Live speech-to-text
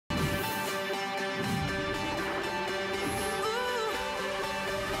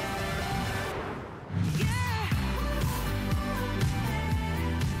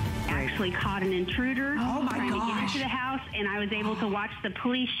actually caught an intruder trying to get into the house, and I was able to watch the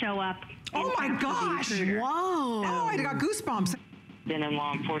police show up. Oh my gosh! Whoa! Oh, I got goosebumps. Been in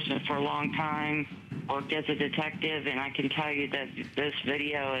law enforcement for a long time, worked as a detective, and I can tell you that this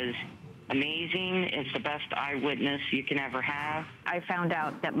video is amazing. It's the best eyewitness you can ever have. I found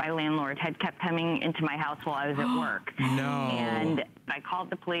out that my landlord had kept coming into my house while I was at work. No. And I called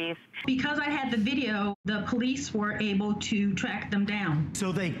the police. Because I had the video, the police were able to track them down.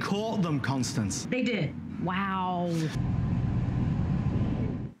 So they caught them, Constance? They did. Wow.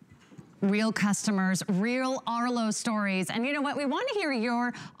 Real customers, real Arlo stories. And you know what? We want to hear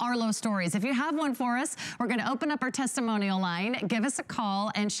your Arlo stories. If you have one for us, we're going to open up our testimonial line. Give us a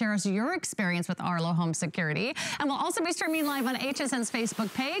call and share us your experience with Arlo Home Security. And we'll also be streaming live on HSN's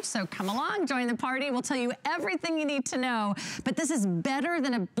Facebook page. So come along, join the party. We'll tell you everything you need to know. But this is better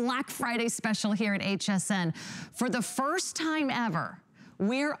than a Black Friday special here at HSN. For the first time ever,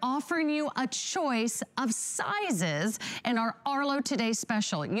 we're offering you a choice of sizes in our Arlo Today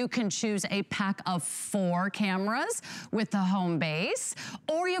special. You can choose a pack of 4 cameras with the home base,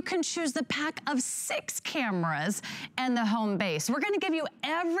 or you can choose the pack of 6 cameras and the home base. We're gonna give you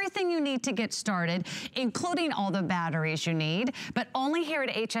everything you need to get started, including all the batteries you need, but only here at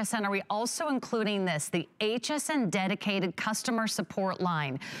HSN are we also including this, the HSN dedicated customer support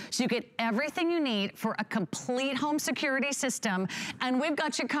line. So you get everything you need for a complete home security system, and we've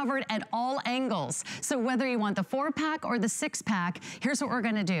got you covered at all angles. So whether you want the 4-pack or the 6-pack, here's what we're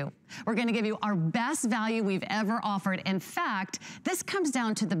gonna do. We're gonna give you our best value we've ever offered. In fact, this comes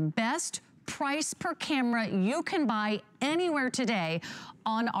down to the best price per camera you can buy anywhere today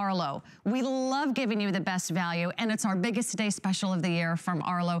on Arlo. We love giving you the best value, and it's our biggest today special of the year from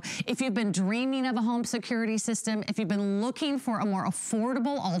Arlo. If you've been dreaming of a home security system, if you've been looking for a more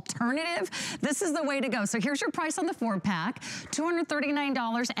affordable alternative, this is the way to go. So here's your price on the 4-pack,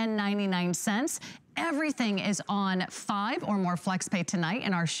 $239.99. Everything is on 5 or more FlexPay tonight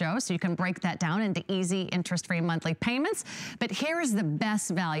in our show, so you can break that down into easy interest-free monthly payments. But here is the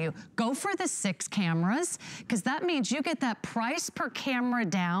best value. Go for the 6 cameras, because that means you get that price per camera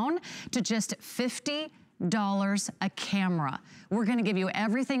down to just $50 a camera. We're gonna give you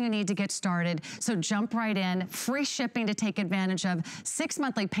everything you need to get started, so jump right in. Free shipping to take advantage of, 6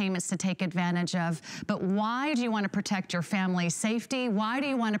 monthly payments to take advantage of. But why do you wanna protect your family's safety? Why do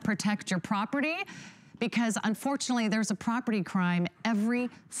you wanna protect your property? Because unfortunately, there's a property crime every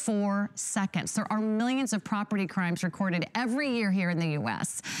 4 seconds. There are millions of property crimes recorded every year here in the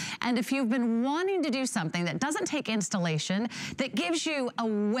US. And if you've been wanting to do something that doesn't take installation, that gives you a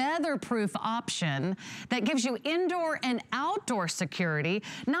weatherproof option, that gives you indoor and outdoor security,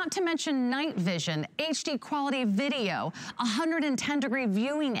 not to mention night vision, HD quality video, 110-degree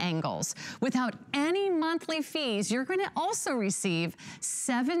viewing angles, without any monthly fees, you're gonna also receive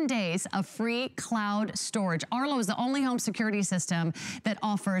 7 days of free cloud storage. Arlo is the only home security system that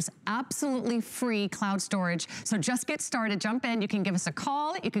offers absolutely free cloud storage. So just get started, jump in. You can give us a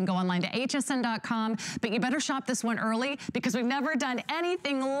call. You can go online to hsn.com, but you better shop this one early because we've never done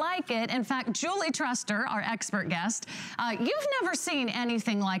anything like it. In fact, Julie Truster, our expert guest, you've never seen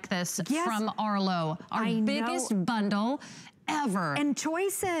anything like this from Arlo. Our biggest bundle ever. And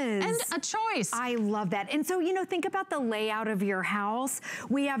choices. And a choice. I love that. And so, you know, think about the layout of your house.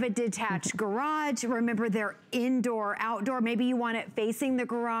 We have a detached garage. Remember, they're indoor, outdoor. Maybe you want it facing the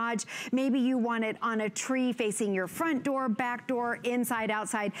garage. Maybe you want it on a tree facing your front door, back door, inside,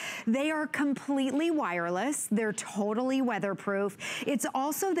 outside. They are completely wireless. They're totally weatherproof. It's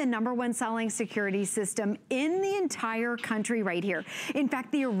also the #1 selling security system in the entire country right here. In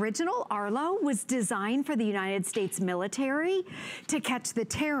fact, the original Arlo was designed for the United States military to catch the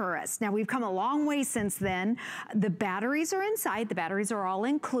terrorists. Now, we've come a long way since then. The batteries are inside. The batteries are all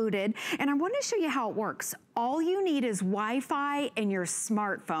included. And I want to show you how it works. All you need is Wi-Fi and your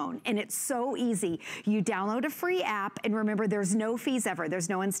smartphone, and it's so easy. You download a free app, and remember, there's no fees ever. There's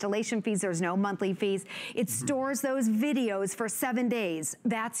no installation fees. There's no monthly fees. It stores those videos for 7 days.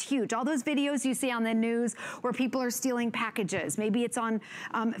 That's huge. All those videos you see on the news where people are stealing packages, maybe it's on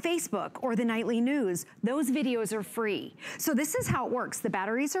Facebook or the nightly news, those videos are free. So this is how it works. The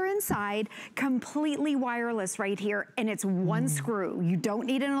batteries are inside, completely wireless right here, and it's one screw. You don't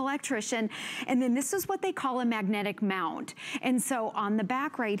need an electrician. And then this is what they call a magnetic mount. And so on the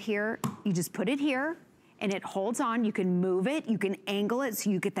back right here, you just put it here and it holds on. You can move it, you can angle it so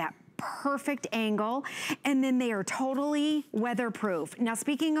you get that perfect angle, and then they are totally weatherproof. Now,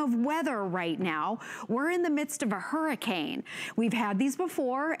 speaking of weather right now, we're in the midst of a hurricane. We've had these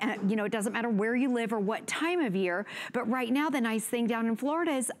before, and you know, it doesn't matter where you live or what time of year, but right now the nice thing down in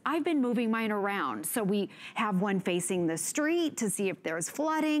Florida is I've been moving mine around. So we have one facing the street to see if there's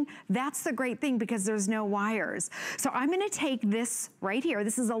flooding. That's the great thing because there's no wires. So I'm gonna take this right here.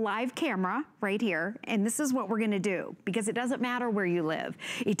 This is a live camera right here, and this is what we're gonna do because it doesn't matter where you live.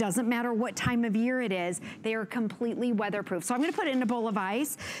 It doesn't matter what time of year it is. They are completely weatherproof. So I'm gonna put it in a bowl of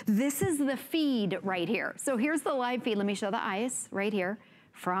ice. This is the feed right here. So here's the live feed. Let me show the ice right here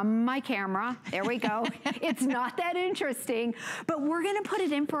from my camera. There we go. It's not that interesting, but we're gonna put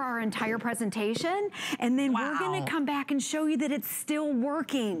it in for our entire presentation, and then we're gonna come back and show you that it's still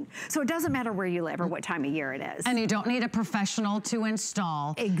working. So it doesn't matter where you live or what time of year it is. And you don't need a professional to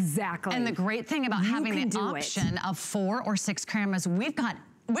install. Exactly. And the great thing about having the option of 4 or 6 cameras, we've got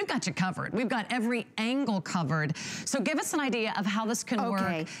you covered. We've got every angle covered. So give us an idea of how this can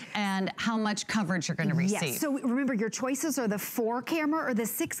work and how much coverage you're gonna receive. Yes, so remember your choices are the 4 camera or the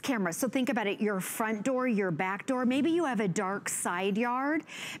 6 camera. So think about it, your front door, your back door. Maybe you have a dark side yard.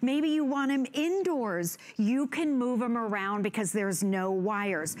 Maybe you want them indoors. You can move them around because there's no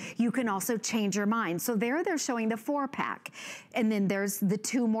wires. You can also change your mind. So there they're showing the 4-pack. And then there's the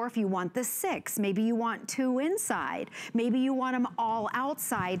 2 more if you want the 6. Maybe you want 2 inside. Maybe you want them all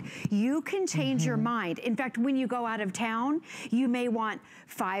outside. You can change your mind. In fact, when you go out of town, you may want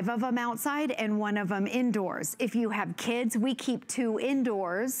 5 of them outside and 1 of them indoors. If you have kids, we keep 2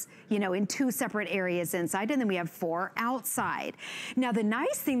 indoors, you know, in 2 separate areas inside, and then we have 4 outside. Now, the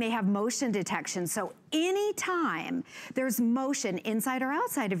nice thing, they have motion detection. So anytime there's motion inside or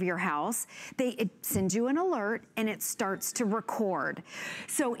outside of your house, it sends you an alert and it starts to record.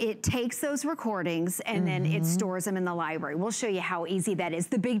 So it takes those recordings and then it stores them in the library. We'll show you how easy that is.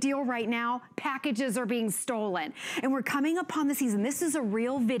 The big deal right now, packages are being stolen. And we're coming upon the season. This is a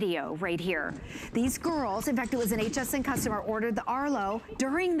real video right here. These girls, in fact, it was an HSN customer, ordered the Arlo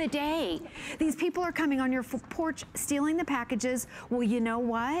during the day. These people are coming on your porch, stealing the packages. Well, you know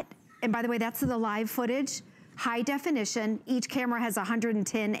what? And by the way, that's the live footage. High definition. Each camera has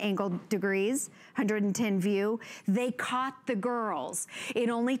 110 angle degrees, 110 view. They caught the girls. It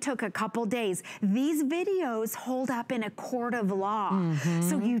only took a couple days. These videos hold up in a court of law.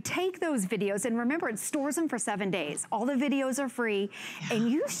 So you take those videos, and remember, it stores them for 7 days. All the videos are free, and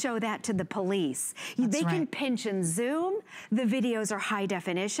you show that to the police. They can pinch and zoom. The videos are high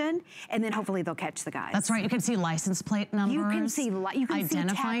definition, and then hopefully they'll catch the guys. That's right. You can see license plate numbers. You can see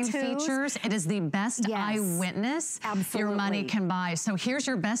identifying features. It is the best eyewitness your money can buy. So here's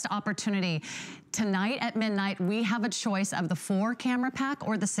your best opportunity. Tonight at midnight, we have a choice of the 4 camera pack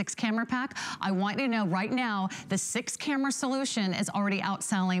or the 6 camera pack. I want you to know right now, the 6 camera solution is already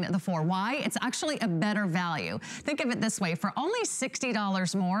outselling the 4. Why? It's actually a better value. Think of it this way. For only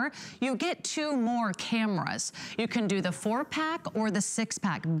 $60 more, you get 2 more cameras. You can do the 4 pack or the 6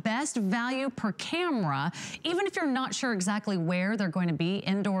 pack. Best value per camera, even if you're not sure exactly where they're going to be,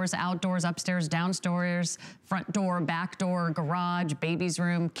 indoors, outdoors, upstairs, downstairs, front door, back door, garage, baby's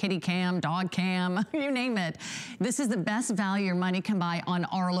room, kitty cam, dog cam, you name it. This is the best value your money can buy on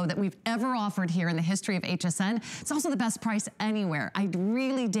Arlo that we've ever offered here in the history of HSN. It's also the best price anywhere. I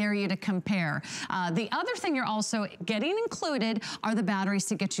really dare you to compare. The other thing you're also getting included are the batteries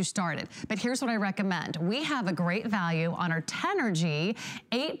to get you started. But here's what I recommend. We have a great value on our Tenergy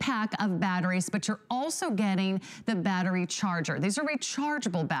 8-pack of batteries, but you're also getting the battery charger. These are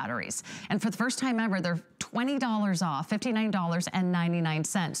rechargeable batteries. And for the first time ever, they're $20 off,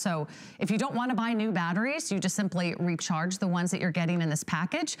 $59.99. So if you don't want to buy new batteries, you just simply recharge the ones that you're getting in this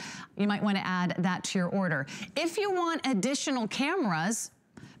package. You might want to add that to your order. If you want additional cameras,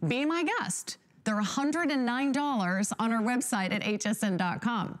 be my guest. They're $109 on our website at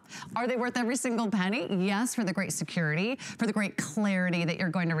hsn.com. Are they worth every single penny? Yes, for the great security, for the great clarity that you're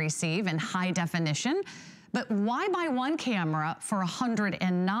going to receive in high definition. But why buy 1 camera for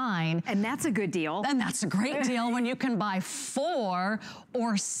 $109? And that's a good deal. And that's a great deal when you can buy 4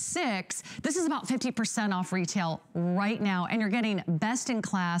 or 6. This is about 50% off retail right now, and you're getting best in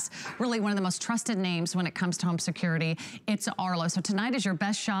class, really one of the most trusted names when it comes to home security. It's Arlo. So tonight is your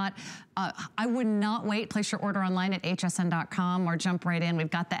best shot. I would not wait. Place your order online at hsn.com or jump right in. We've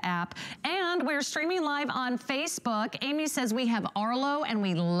got the app. And we're streaming live on Facebook. Amy says we have Arlo and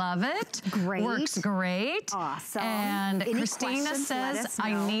we love it. Great. Works great. Awesome. And Any Christina says,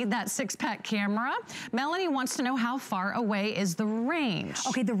 I need that 6-pack camera. Melanie wants to know how far away is the range?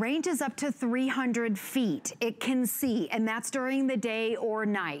 Okay, the range is up to 300 feet. It can see, and that's during the day or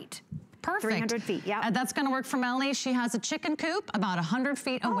night. Perfect. 300 feet, yeah. That's gonna work for Melanie. She has a chicken coop about 100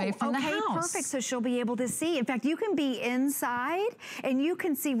 feet away from the house. Okay, perfect, so she'll be able to see. In fact, you can be inside and you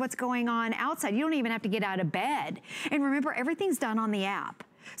can see what's going on outside. You don't even have to get out of bed. And remember, everything's done on the app.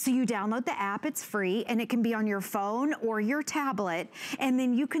 So you download the app, it's free, and it can be on your phone or your tablet, and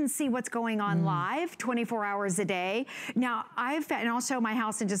then you can see what's going on live 24 hours a day. Now, and I'll show my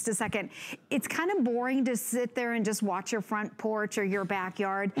house in just a second, it's kind of boring to sit there and just watch your front porch or your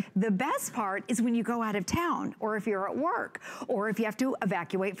backyard. The best part is when you go out of town, or if you're at work, or if you have to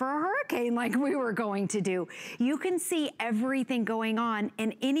evacuate for a hurricane like we were going to do. You can see everything going on,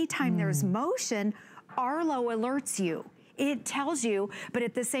 and anytime there's motion, Arlo alerts you. It tells you, but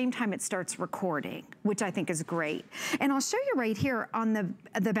at the same time, it starts recording, which I think is great. And I'll show you right here on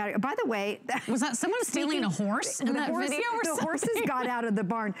the battery. By the way, was that someone stealing a horse in that video or something? The horses got out of the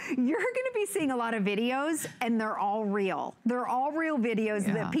barn. You're gonna be seeing a lot of videos, and they're all real. They're all real videos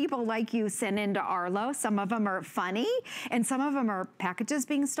that people like you send into Arlo. Some of them are funny, and some of them are packages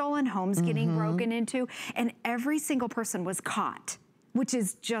being stolen, homes getting broken into, and every single person was caught, which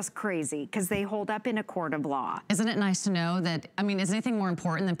is just crazy because they hold up in a court of law. Isn't it nice to know that, I mean, is anything more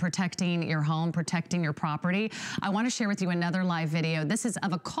important than protecting your home, protecting your property? I want to share with you another live video. This is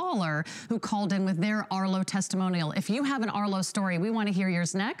of a caller who called in with their Arlo testimonial. If you have an Arlo story, we want to hear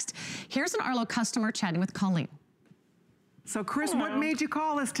yours next. Here's an Arlo customer chatting with Colleen. So Chris, what made you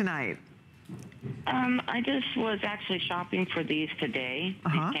call us tonight? I just was actually shopping for these today,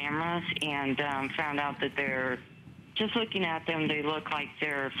 these cameras, and found out that they're, just looking at them, they look like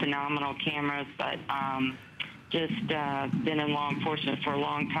they're phenomenal cameras, but just been in law enforcement for a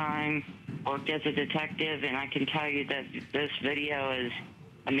long time, worked as a detective, and I can tell you that this video is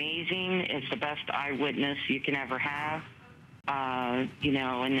amazing. It's the best eyewitness you can ever have, you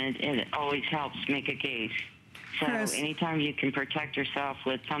know, and it always helps make a case. So anytime you can protect yourself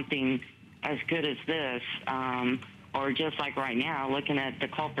with something as good as this, or just like right now, looking at the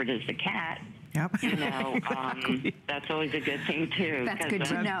culprit as the cat, you know, that's always a good thing too. That's good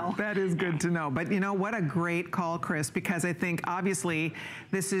to know. That is good to know. But you know, what a great call, Chris, because I think obviously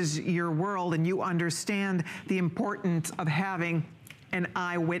this is your world and you understand the importance of having an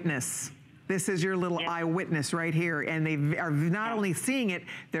eyewitness. This is your little eyewitness right here, and they are not only seeing it,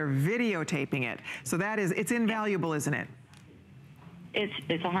 they're videotaping it. So that is, it's invaluable, isn't it?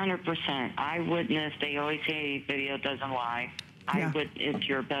 It's 100% eyewitness. They always say video doesn't lie. It's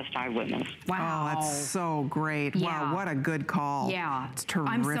your best eyewitness. Wow. Oh, that's so great. Yeah. Wow, what a good call. Yeah. It's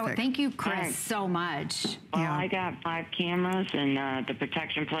terrific. Thank you, Chris, so much. Well, I got 5 cameras and the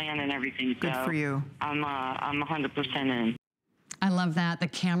protection plan and everything. Good for you. I'm 100% in. I love that. The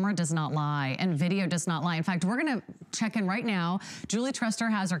camera does not lie and video does not lie. In fact, we're gonna check in right now. Julie Truster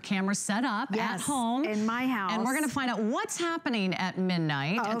has her camera set up at home. In my house. And we're gonna find out what's happening at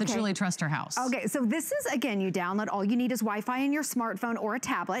midnight at the Julie Truster house. Okay, so this is, again, you download, all you need is Wi-Fi in your smartphone or a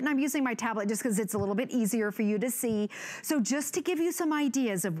tablet. And I'm using my tablet just because it's a little bit easier for you to see. So just to give you some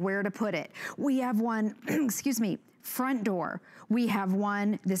ideas of where to put it, we have one, excuse me, front door. We have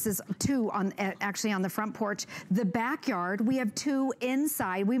one, this is 2 on actually on the front porch. The backyard, we have 2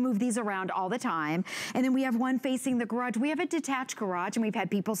 inside. We move these around all the time. And then we have one facing the garage. We have a detached garage, and we've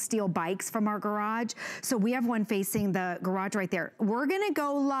had people steal bikes from our garage. So we have one facing the garage right there. We're gonna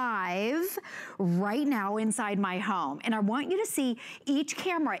go live right now inside my home. And I want you to see each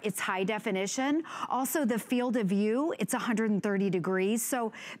camera, it's high definition. Also the field of view, it's 130 degrees.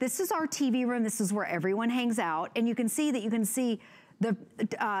 So this is our TV room. This is where everyone hangs out. And you can see that you can see the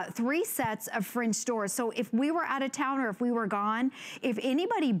 3 sets of French doors. So if we were out of town or if we were gone, if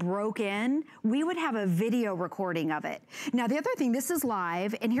anybody broke in, we would have a video recording of it. Now the other thing, this is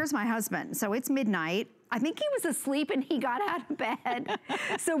live, and here's my husband. So it's midnight. I think he was asleep and he got out of bed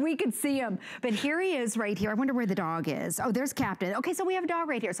so we could see him. But here he is right here. I wonder where the dog is. Oh, there's Captain. Okay, so we have a dog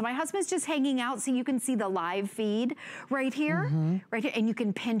right here. So my husband's just hanging out so you can see the live feed right here, right here. And you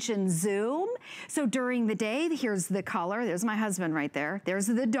can pinch and zoom. So during the day, here's the color. There's my husband right there. There's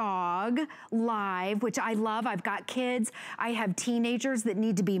the dog live, which I love. I've got kids. I have teenagers that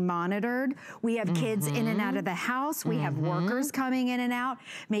need to be monitored. We have kids in and out of the house. We have workers coming in and out.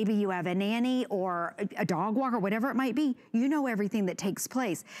 Maybe you have a nanny or a dog walker, whatever it might be. You know everything that takes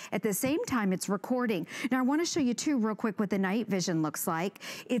place. At the same time, it's recording. Now, I want to show you too, real quick, what the night vision looks like.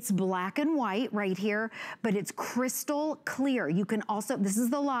 It's black and white right here, but it's crystal clear. You can also, this is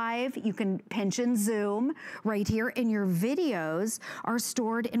the live, you can pinch and zoom right here, and your videos are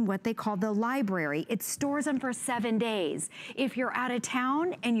stored in what they call the library. It stores them for 7 days. If you're out of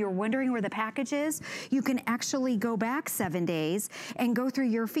town and you're wondering where the package is, you can actually go back 7 days and go through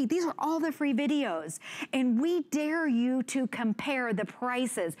your feed. These are all the free videos And we dare you to compare the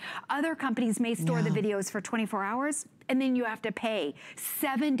prices. Other companies may store the videos for 24 hours, and then you have to pay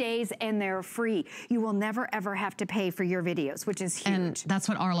 7 days and they're free. You will never ever have to pay for your videos, which is huge. And that's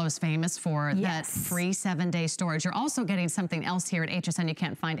what Arlo is famous for, that free 7-day storage. You're also getting something else here at HSN you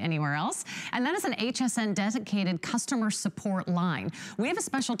can't find anywhere else, and that is an HSN dedicated customer support line. We have a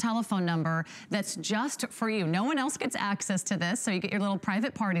special telephone number that's just for you. No one else gets access to this, so you get your little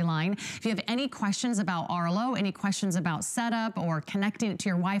private party line. If you have any questions about Arlo, any questions about setup or connecting it to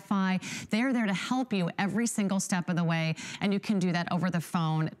your Wi-Fi, they're there to help you every single step of the way. And you can do that over the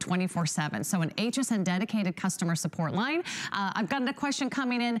phone 24/7. So an HSN dedicated customer support line. I've got a question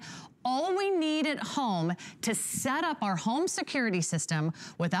coming in. All we need at home to set up our home security system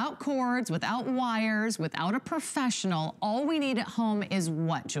without cords, without wires, without a professional, all we need at home is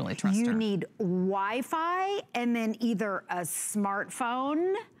what, Julie Truster? You need Wi-Fi and then either a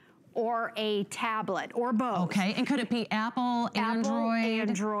smartphone or a tablet, or both. Okay, and could it be Apple, Android?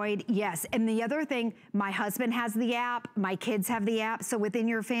 Android, yes. And the other thing, my husband has the app, my kids have the app, so within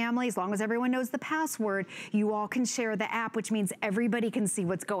your family, as long as everyone knows the password, you all can share the app, which means everybody can see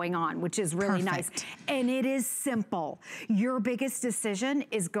what's going on, which is really nice. And it is simple. Your biggest decision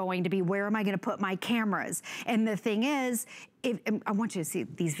is going to be, where am I gonna put my cameras? And the thing is, I want you to see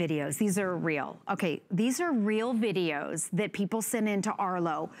these videos. These are real. Okay, these are real videos that people send into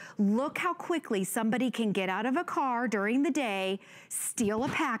Arlo. Look how quickly somebody can get out of a car during the day, steal a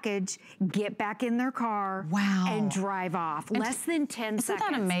package, get back in their car, and drive off. Less than 10 seconds.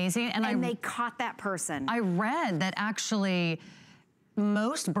 Isn't that amazing? And they caught that person. I read that actually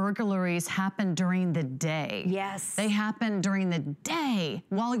most burglaries happen during the day. Yes. They happen during the day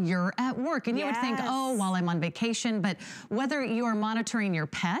while you're at work. And you would think, oh, while I'm on vacation, but whether you are monitoring your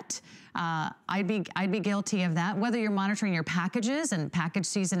pet, I'd be guilty of that. Whether you're monitoring your packages, and package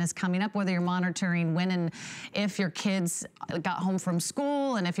season is coming up, whether you're monitoring when and if your kids got home from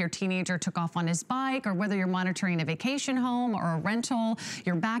school and if your teenager took off on his bike, or whether you're monitoring a vacation home or a rental,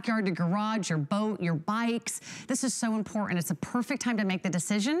 your backyard, your garage, your boat, your bikes. This is so important. It's a perfect time to make the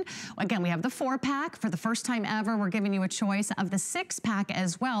decision. Again, we have the 4-pack. For the first time ever, we're giving you a choice of the 6-pack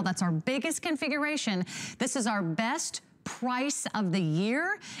as well. That's our biggest configuration. This is our best price of the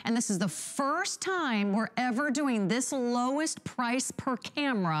year, and this is the first time we're ever doing this lowest price per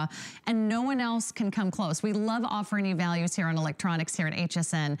camera, and no one else can come close. We love offering you values here on electronics here at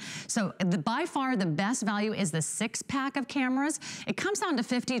HSN. So by far the best value is the 6-pack of cameras. It comes down to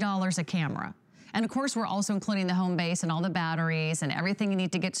 $50 a camera. And of course, we're also including the home base and all the batteries and everything you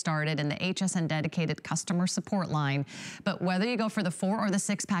need to get started in the HSN dedicated customer support line. But whether you go for the 4 or the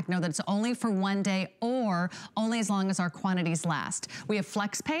 6-pack, know that it's only for 1 day or only as long as our quantities last. We have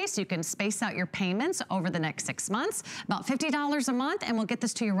flex pay, so you can space out your payments over the next 6 months, about $50 a month, and we'll get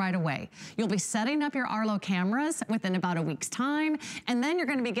this to you right away. You'll be setting up your Arlo cameras within about a week's time, and then you're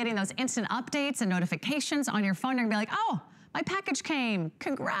gonna be getting those instant updates and notifications on your phone. You're gonna be like, oh, my package came.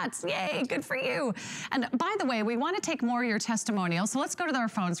 Congrats. Yay, good for you. And by the way, we want to take more of your testimonials, so let's go to our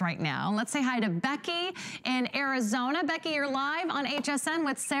phones right now. Let's say hi to Becky in Arizona. Becky, you're live on HSN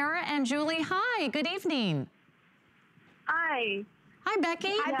with Sarah and Julie. Hi, good evening. Hi. Hi,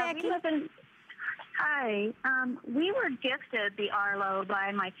 Becky. Hi, Becky. Hi. We were gifted the Arlo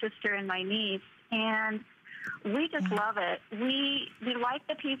by my sister and my niece, and we just love it. We like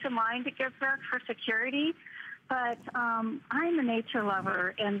the peace of mind it gives us for security. But I'm a nature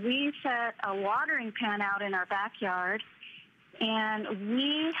lover, and we set a watering pan out in our backyard, and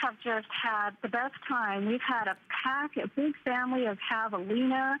we have just had the best time. We've had a big family of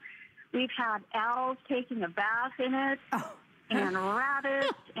javelina. We've had owls taking a bath in it, and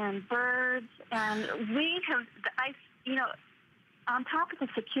rabbits and birds, and we have, on top of the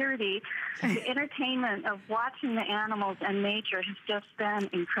security, the entertainment of watching the animals and nature has just been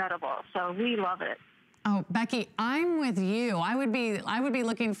incredible. So we love it. Oh, Becky, I'm with you. I would be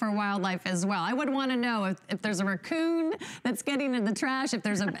looking for wildlife as well. I would want to know if there's a raccoon that's getting in the trash, if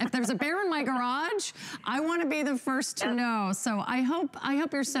there's a bear in my garage. I want to be the first to know. So I hope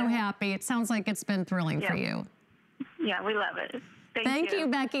you're so happy. It sounds like it's been thrilling for you. Yeah, we love it. Thank you,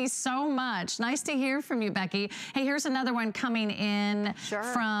 Becky, so much. Nice to hear from you, Becky. Hey, here's another one coming in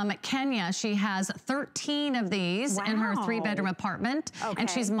from Kenya. She has 13 of these in her 3-bedroom apartment, and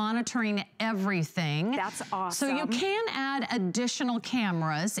she's monitoring everything. That's awesome. So you can add additional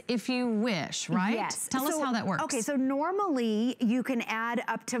cameras if you wish, right? Yes. Tell us how that works. Okay, so normally you can add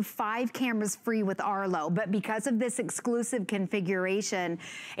up to 5 cameras free with Arlo, but because of this exclusive configuration,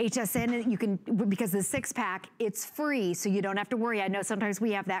 HSN, you can, because the 6-pack, it's free, so you don't have to worry I know sometimes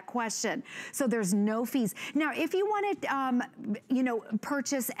we have that question. So there's no fees. Now, if you want to, you know,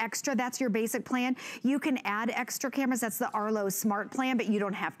 purchase extra, that's your basic plan. You can add extra cameras. That's the Arlo Smart plan, but you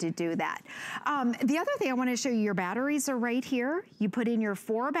don't have to do that. The other thing I want to show you, your batteries are right here. You put in your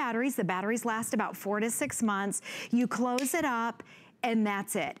 4 batteries. The batteries last about 4 to 6 months. You close it up, and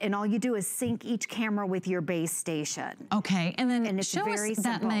that's it. And all you do is sync each camera with your base station. Okay, and then it's show us simple.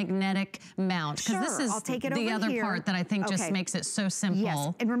 that magnetic mount, because Sure, this is I'll take it the over other here. part that I think just makes it so simple.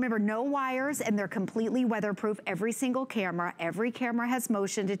 Yes, and remember, no wires, and they're completely weatherproof. Every single camera, every camera has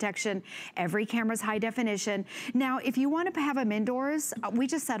motion detection. Every camera's high definition. Now, if you want to have them indoors, we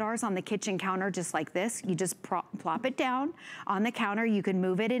just set ours on the kitchen counter just like this. You just plop it down on the counter. You can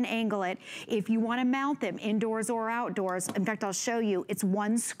move it and angle it. If you want to mount them indoors or outdoors, in fact, I'll show you, it's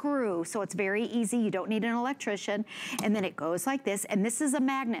one screw, so it's very easy. You don't need an electrician. And then it goes like this, and this is a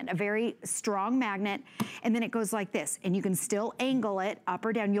magnet, a very strong magnet, and then it goes like this, and you can still angle it up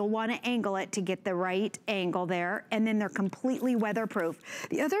or down. You'll want to angle it to get the right angle there, and then they're completely weatherproof.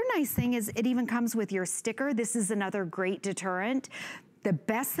 The other nice thing is it even comes with your sticker. This is another great deterrent. The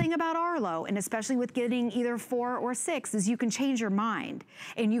best thing about Arlo, and especially with getting either 4 or 6, is you can change your mind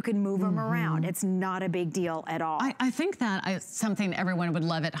and you can move them around. It's not a big deal at all. I think that is something everyone would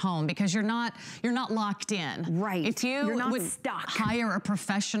love at home, because you're not locked in. Right. If you would hire a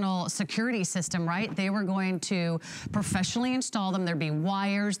professional security system, right, they were going to professionally install them. There'd be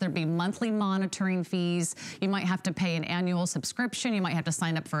wires, there'd be monthly monitoring fees. You might have to pay an annual subscription. You might have to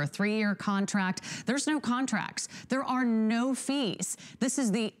sign up for a 3-year contract. There's no contracts. There are no fees. This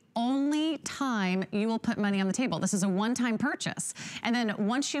is the only time you will put money on the table. This is a one-time purchase. And then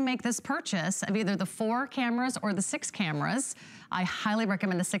once you make this purchase of either the 4 cameras or the 6 cameras, I highly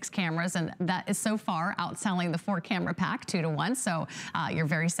recommend the 6 cameras, and that is so far outselling the 4 camera pack 2 to 1. So you're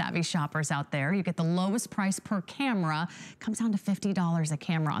very savvy shoppers out there. You get the lowest price per camera. Comes down to $50 a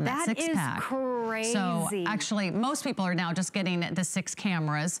camera on that 6 pack. That is crazy. So actually, most people are now just getting the 6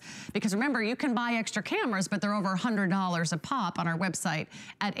 cameras, because remember, you can buy extra cameras, but they're over $100 a pop on our website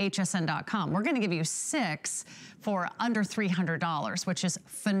at hsn.com. We're going to give you 6 for under $300, which is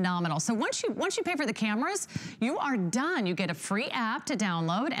phenomenal. So once you pay for the cameras, you are done. You get a free app to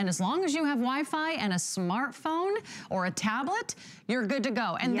download, and as long as you have Wi-Fi and a smartphone or a tablet, you're good to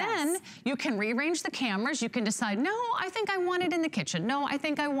go. And then you can rearrange the cameras. You can decide, no, I think I want it in the kitchen. No, I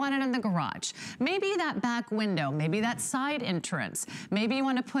think I want it in the garage. Maybe that back window, maybe that side entrance. Maybe you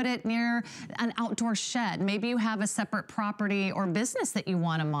want to put it near an outdoor shed. Maybe you have a separate property or business that you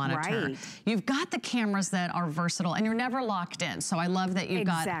want to monitor. Right. You've got the cameras that are versatile, and you're never locked in. So I love that you've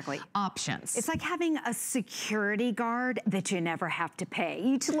got options. It's like having a security guard that you never have to pay.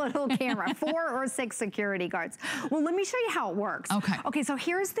 Each little camera, 4 or 6 security guards. Well, let me show you how it works. Okay, so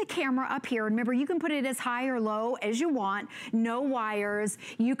here's the camera up here. Remember, you can put it as high or low as you want. No wires.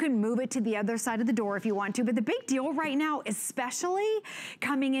 You can move it to the other side of the door if you want to. But the big deal right now, especially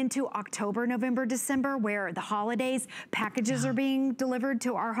coming into October, November, December, where the holidays, packages are being delivered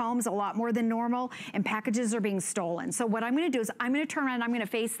to our homes a lot more than normal, and packages are being stolen. So what I'm going to do is I'm going to turn around, I'm going to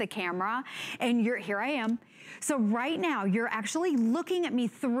face the camera, and here I am. So right now, you're actually looking at me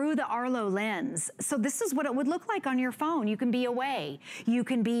through the Arlo lens. So this is what it would look like on your phone. You can be away. You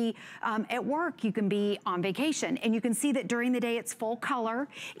can be at work. You can be on vacation. And you can see that during the day, it's full color.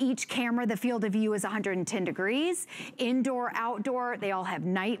 Each camera, the field of view is 110 degrees. Indoor, outdoor, they all have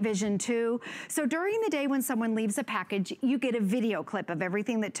night vision too. So during the day, when someone leaves a package, you get a video clip of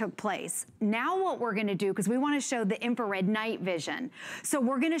everything that took place. Now what we're gonna do, because we wanna show the infrared night vision. So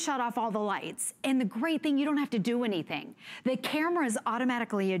we're gonna shut off all the lights. And the great thing, you don't have to do anything. The cameras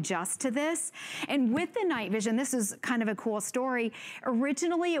automatically adjust to this. And with the night vision, this is kind of a cool story.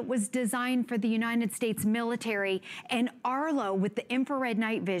 Originally, it was designed for the United States military, and Arlo, with the infrared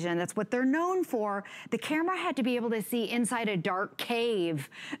night vision, that's what they're known for, the camera had to be able to see inside a dark cave.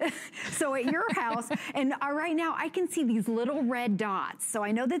 So at your house, and right now, I can see these little red dots. So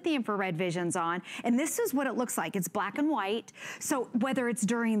I know that the infrared vision's on, and this is what it looks like. It's black and white. So whether it's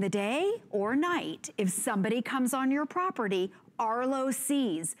during the day or night, if somebody comes on your property, Arlo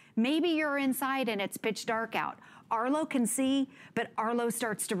sees. Maybe you're inside and it's pitch dark out. Arlo can see, but Arlo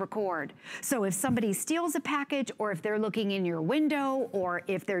starts to record. So if somebody steals a package, or if they're looking in your window, or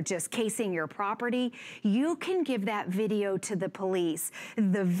if they're just casing your property, you can give that video to the police.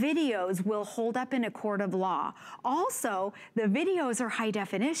 The videos will hold up in a court of law. Also, the videos are high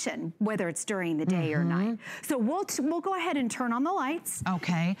definition, whether it's during the day or night. So we'll go ahead and turn on the lights.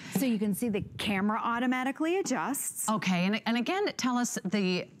 Okay. So you can see the camera automatically adjusts. Okay, and again, tell us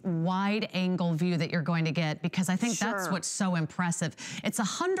the wide angle view that you're going to get, because I think that's what's so impressive. It's a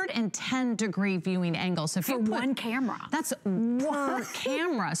 110-degree viewing angle. So if you put one camera. That's one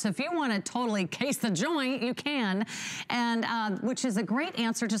camera. So if you want to totally case the joint, you can. And which is a great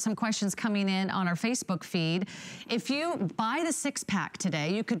answer to some questions coming in on our Facebook feed. If you buy the 6-pack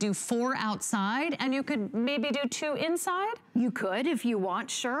today, you could do 4 outside and you could maybe do 2 inside? You could if you want,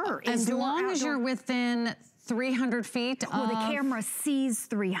 sure. As long as you're within 300 feet. Well, the camera sees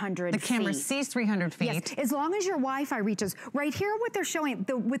 300 feet. The camera sees 300 feet. Yes, as long as your Wi-Fi reaches. Right here, what they're showing,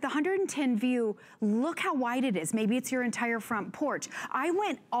 with the 110 view, look how wide it is. Maybe it's your entire front porch. I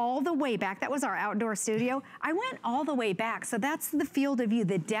went all the way back. That was our outdoor studio. I went all the way back. So that's the field of view,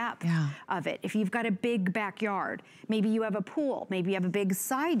 the depth of it. If you've got a big backyard, maybe you have a pool, maybe you have a big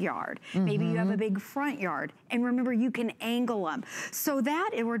side yard, maybe you have a big front yard. And remember, you can angle them. So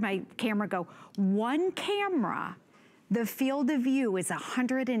that, where'd my camera go? One camera, the field of view is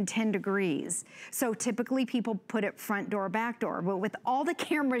 110 degrees. So typically people put it front door, back door, but with all the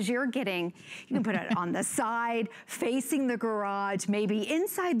cameras you're getting, you can put it on the side, facing the garage, maybe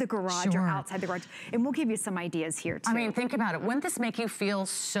inside the garage or outside the garage. And we'll give you some ideas here too. I mean, think about it. Wouldn't this make you feel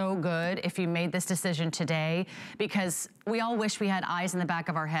so good if you made this decision today? Because we all wish we had eyes in the back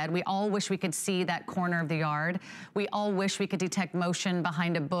of our head. We all wish we could see that corner of the yard. We all wish we could detect motion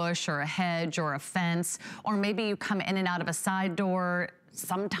behind a bush or a hedge or a fence, or maybe you come in and out of a side door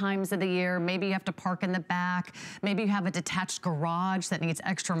sometimes of the year. Maybe you have to park in the back. Maybe you have a detached garage that needs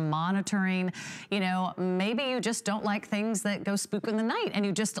extra monitoring. You know, maybe you just don't like things that go spook in the night and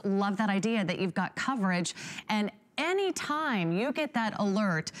you just love that idea that you've got coverage. And anytime you get that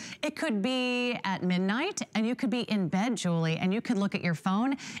alert, it could be at midnight and you could be in bed, Julie, and you could look at your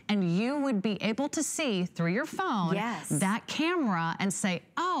phone and you would be able to see through your phone that camera and say,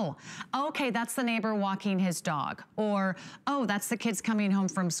 oh, okay, that's the neighbor walking his dog. Or, oh, that's the kids coming home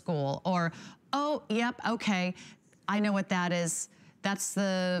from school. Or, oh, yep, okay, I know what that is. That's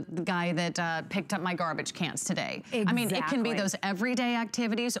the guy that picked up my garbage cans today. Exactly. I mean, it can be those everyday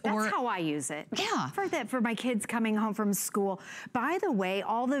activities. That's how I use it. Yeah. For my kids coming home from school. By the way,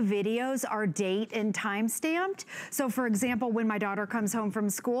 all the videos are date and time stamped. So for example, when my daughter comes home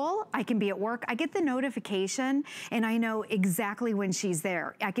from school, I can be at work. I get the notification and I know exactly when she's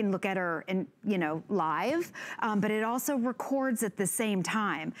there. I can look at her and, you know, live, but it also records at the same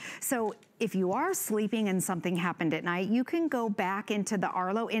time. So if you are sleeping and something happened at night, you can go back into the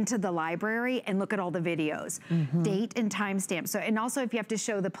Arlo, into the library, and look at all the videos, date and timestamp. So, and also if you have to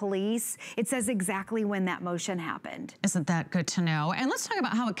show the police, it says exactly when that motion happened. Isn't that good to know? And let's talk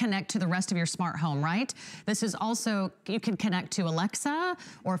about how it connects to the rest of your smart home, right? This is also, you can connect to Alexa,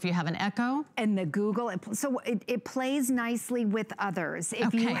 or if you have an Echo. And the Google, so it plays nicely with others.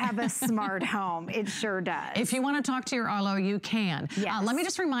 If you have a smart home, it sure does. If you want to talk to your Arlo, you can. Yes. Let me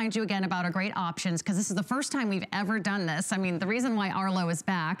just remind you again about our great options, because this is the first time we've ever done this. I mean, the reason why Arlo is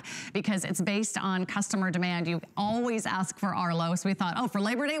back, because it's based on customer demand. You always ask for Arlo, so we thought, oh, for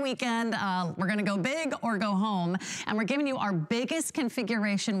Labor Day weekend, we're gonna go big or go home, and we're giving you our biggest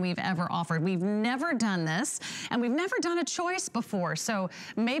configuration we've ever offered. We've never done this, and we've never done a choice before, so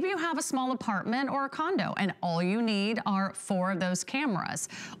maybe you have a small apartment or a condo, and all you need are 4 of those cameras.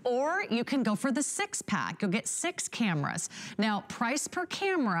 Or you can go for the 6-pack. You'll get 6 cameras. Now, price per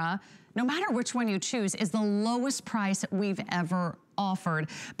camera, no matter which one you choose, is the lowest price we've ever offered.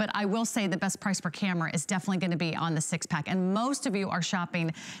 But I will say the best price per camera is definitely going to be on the 6-pack. And most of you are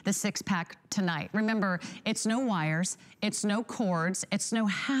shopping the 6-pack tonight. Remember, it's no wires, it's no cords, it's no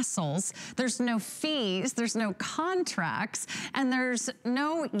hassles, there's no fees, there's no contracts, and there's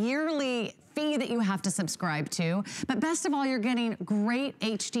no yearly fee that you have to subscribe to. But best of all, you're getting great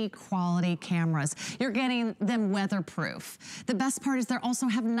HD quality cameras. You're getting them weatherproof. The best part is they also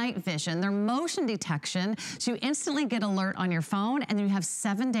have night vision. They're motion detection, so you instantly get alert on your phone, and you have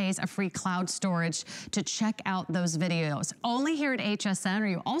 7 days of free cloud storage to check out those videos. Only here at HSN are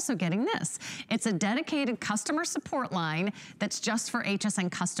you also getting this. It's a dedicated customer support line that's just for HSN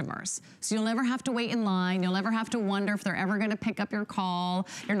customers. So you'll never have to wait in line. You'll never have to wonder if they're ever gonna pick up your call.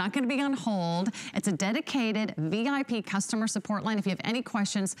 You're not gonna be on hold. It's a dedicated VIP customer support line. If you have any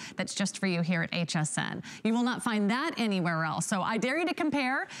questions, that's just for you here at HSN. You will not find that anywhere else. So I dare you to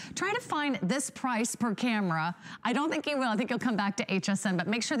compare. Try to find this price per camera. I don't think you will. I think you'll come back to HSN, but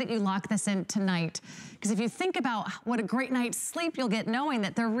make sure that you lock this in tonight. Because if you think about what a great night's sleep you'll get knowing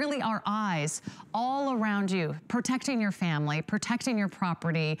that there really are eyes all around you, protecting your family, protecting your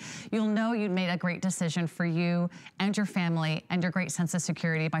property, you'll know you made a great decision for you and your family and your great sense of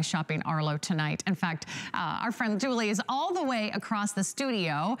security by shopping Arlo tonight. In fact, our friend Julie is all the way across the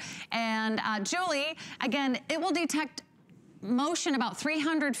studio. And Julie, again, it will detect motion about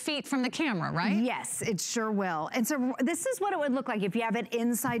 300 feet from the camera, right? Yes, it sure will. And so this is what it would look like if you have it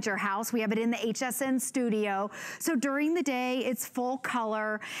inside your house. We have it in the HSN studio. So during the day, it's full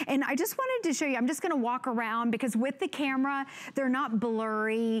color. And I just wanted to show you, I'm just gonna walk around because with the camera, they're not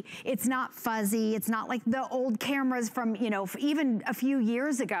blurry, it's not fuzzy, it's not like the old cameras from, you know, even a few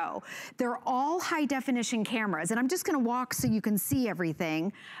years ago. They're all high definition cameras. And I'm just gonna walk so you can see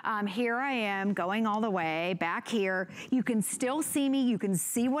everything. Here I am going all the way back here. You can still see me, you can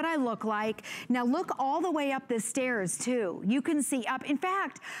see what I look like. Now look all the way up the stairs too. You can see up, in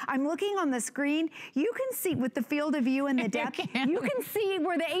fact, I'm looking on the screen, you can see with the field of view and the depth, you can see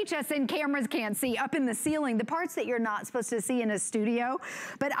where the HSN cameras can't see, up in the ceiling, the parts that you're not supposed to see in a studio.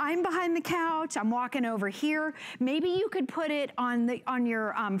 But I'm behind the couch, I'm walking over here. Maybe you could put it on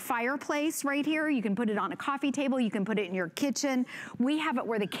your fireplace right here. You can put it on a coffee table, you can put it in your kitchen. We have it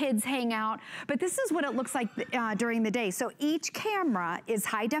where the kids hang out. But this is what it looks like during the day. So each camera is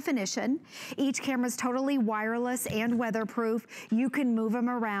high definition. Each camera is totally wireless and weatherproof. You can move them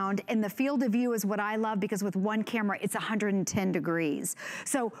around. And the field of view is what I love because with one camera, it's 110 degrees.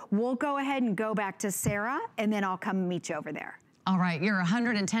 So we'll go ahead and go back to Sarah and then I'll come meet you over there. All right, you're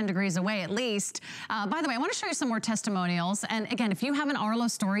 110 degrees away at least. By the way, I want to show you some more testimonials. And again, if you have an Arlo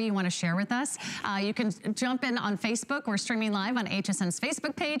story you want to share with us, you can jump in on Facebook. We're streaming live on HSN's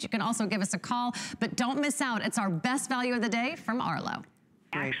Facebook page. You can also give us a call, but don't miss out. It's our best value of the day from Arlo.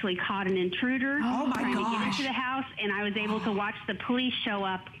 Actually caught an intruder trying to get into the house, and I was able to watch the police show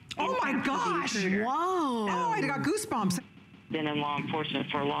up. Oh my gosh! Whoa! Oh, I got goosebumps. Been in law enforcement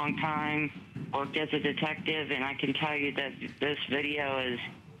for a long time, worked as a detective, and I can tell you that this video is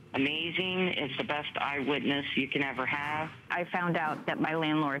amazing. It's the best eyewitness you can ever have. I found out that my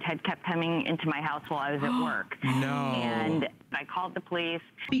landlord had kept coming into my house while I was at work. No. And I called the police.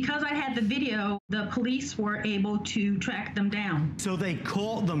 Because I had the video, the police were able to track them down. So they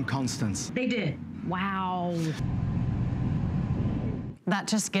caught them, Constance. They did. Wow. That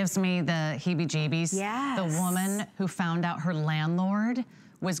just gives me the heebie-jeebies. Yes. The woman who found out her landlord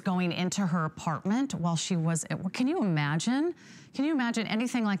was going into her apartment while she was at work. Can you imagine? Can you imagine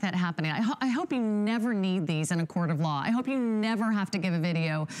anything like that happening? I hope you never need these in a court of law. I hope you never have to give a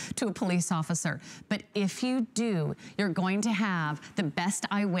video to a police officer. But if you do, you're going to have the best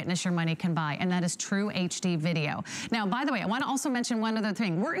eyewitness your money can buy, and that is true HD video. Now, by the way, I want to also mention one other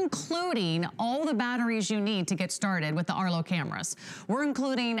thing. We're including all the batteries you need to get started with the Arlo cameras. We're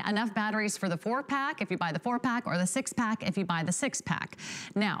including enough batteries for the 4-pack if you buy the 4-pack, or the 6-pack if you buy the 6-pack.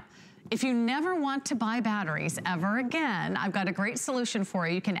 Now, if you never want to buy batteries ever again, I've got a great solution for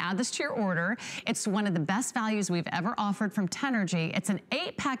you. You can add this to your order. It's one of the best values we've ever offered from Tenergy. It's an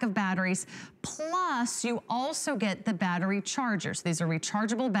 8-pack of batteries, plus you also get the battery chargers. These are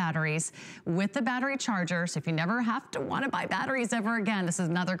rechargeable batteries with the battery chargers. If you never have to want to buy batteries ever again, this is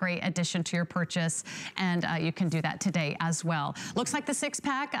another great addition to your purchase, and you can do that today as well. Looks like the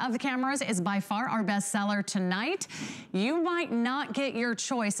 6-pack of the cameras is by far our best seller tonight. You might not get your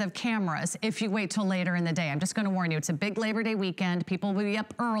choice of cameras if you wait till later in the day. I'm just going to warn you, it's a big Labor Day weekend. People will be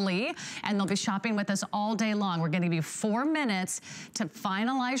up early and they'll be shopping with us all day long. We're going to give you 4 minutes to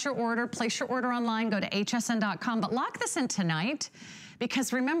finalize your order, place your order online, go to hsn.com, but lock this in tonight.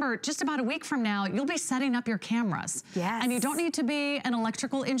 Because remember, just about a week from now, you'll be setting up your cameras. Yes. And you don't need to be an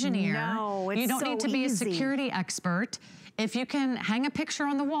electrical engineer. No, it's you don't so need to be easy. a security expert. If you can hang a picture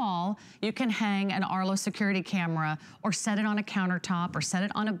on the wall, you can hang an Arlo security camera or set it on a countertop or set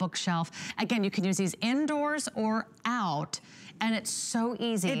it on a bookshelf. Again, you can use these indoors or out. And it's so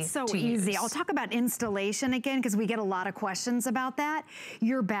easy. It's so to easy. use. I'll talk about installation again because we get a lot of questions about that.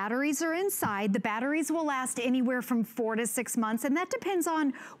 Your batteries are inside. The batteries will last anywhere from 4 to 6 months, and that depends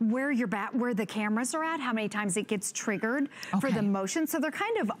on where where the cameras are at, how many times it gets triggered for the motion. So they're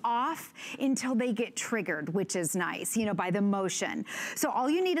kind of off until they get triggered, which is nice, you know, by the motion. So all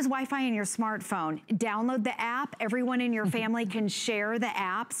you need is Wi-Fi in your smartphone. Download the app. Everyone in your family can share the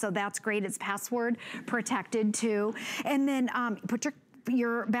app, so that's great. It's password protected too. And then put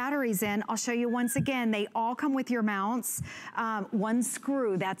your batteries in. I'll show you once again. They all come with your mounts. One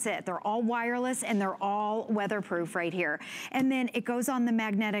screw, that's it. They're all wireless and they're all weatherproof right here. And then it goes on the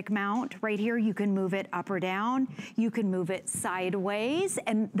magnetic mount right here. You can move it up or down. You can move it sideways,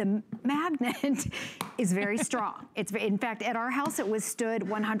 and the magnet is very strong. In fact, at our house, it withstood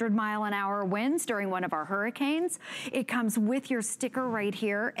 100-mile-an-hour winds during one of our hurricanes. It comes with your sticker right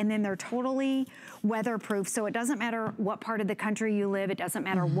here, and then they're totally weatherproof. So it doesn't matter what part of the country you live. It doesn't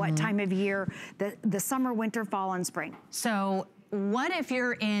matter what time of year, the summer, winter, fall, and spring. So what if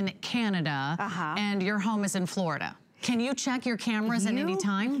you're in Canada and your home is in Florida? Can you check your cameras at any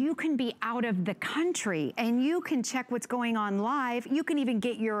time? You can be out of the country and you can check what's going on live. You can even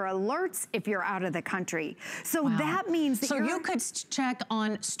get your alerts if you're out of the country. So that means that you could check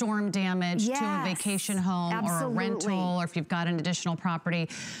on storm damage to a vacation home or a rental, or if you've got an additional property.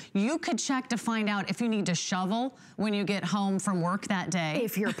 You could check to find out if you need to shovel when you get home from work that day.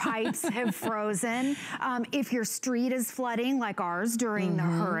 If your pipes have frozen, if your street is flooding like ours during the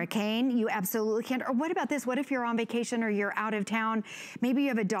hurricane, you absolutely can. Or what about this? What if you're on vacation or you're out of town? Maybe you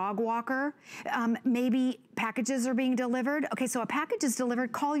have a dog walker. Maybe packages are being delivered. Okay, so a package is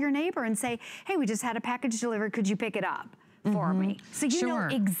delivered. Call your neighbor and say, hey, we just had a package delivered. Could you pick it up for me? So you know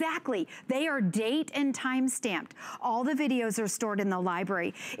exactly. They are date and time stamped. All the videos are stored in the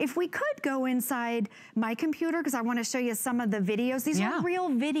library. If we could go inside my computer, because I want to show you some of the videos. These are real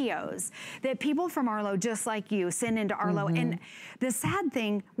videos that people from Arlo, just like you, send into Arlo. And the sad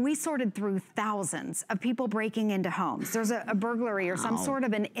thing, we sorted through thousands of people breaking into homes. There's a burglary or some sort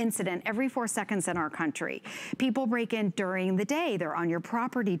of an incident every 4 seconds in our country. People break in during the day. They're on your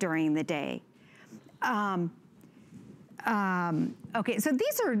property during the day. Okay, so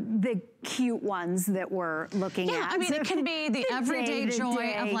these are the cute ones that we're looking at. Yeah, I mean, it can be the everyday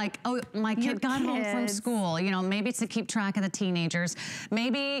joy of like, oh, my kid got home from school. You know, maybe it's to keep track of the teenagers.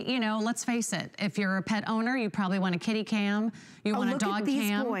 Maybe, you know, let's face it, if you're a pet owner, you probably want a kitty cam. You want a dog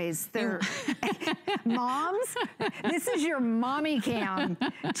cam. Look at these boys. They're moms. This is your mommy cam.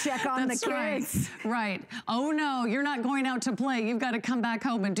 Check on the kids. Right. Oh no, you're not going out to play. You've got to come back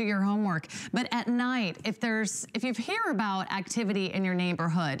home and do your homework. But at night, if you hear about activity in your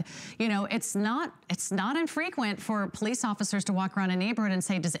neighborhood, you know, it's not infrequent for police officers to walk around a neighborhood and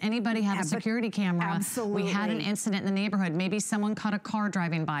say, does anybody have a security camera? Absolutely. We had an incident in the neighborhood. Maybe someone caught a car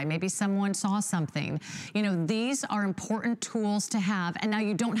driving by. Maybe someone saw something. You know, these are important tools to have, and now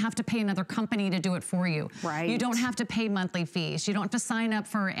you don't have to pay another company to do it for you. Right. You don't have to pay monthly fees. You don't have to sign up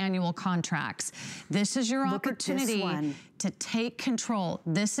for annual contracts. This is your opportunity to take control.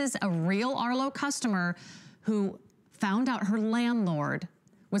 This is a real Arlo customer who found out her landlord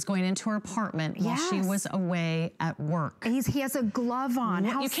was going into her apartment while she was away at work. He has a glove on.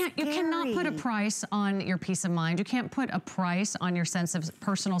 How scary. You cannot put a price on your peace of mind. You can't put a price on your sense of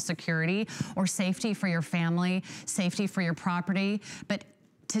personal security or safety for your family, safety for your property. But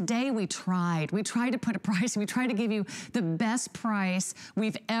today we tried to put a price. We tried to give you the best price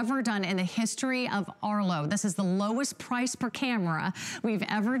we've ever done in the history of Arlo. This is the lowest price per camera we've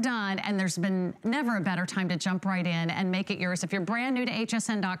ever done, and there's been never a better time to jump right in and make it yours. If you're brand new to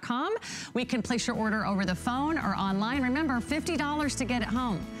hsn.com, we can place your order over the phone or online. Remember, $50 to get it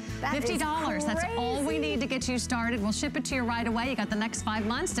home. $50, that's all we need to get you started. We'll ship it to you right away. You got the next 5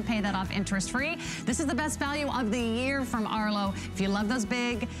 months to pay that off interest-free. This is the best value of the year from Arlo. If you love those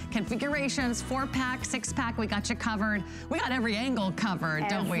big configurations, 4-pack, 6-pack, we got you covered. We got every angle covered,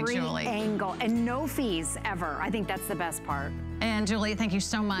 don't we, Julie? Every angle, and no fees ever. I think that's the best part. And Julie, thank you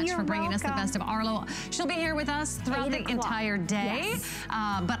so much for bringing us the best of Arlo. She'll be here with us throughout the entire day.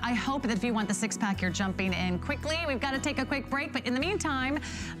 But I hope that if you want the 6-pack, you're jumping in quickly. We've got to take a quick break. But in the meantime,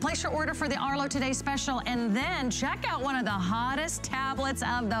 place your order for the Arlo Today special and then check out one of the hottest tablets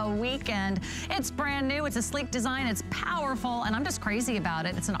of the weekend. It's brand new. It's a sleek design. It's powerful. And I'm just crazy about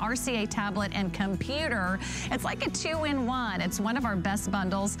it. It's an RCA tablet and computer. It's like a 2-in-1. It's one of our best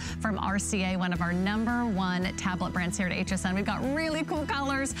bundles from RCA, one of our #1 tablet brands here at HSN. We've got really cool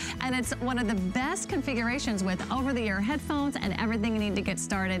colors, and it's one of the best configurations with over-the-ear headphones and everything you need to get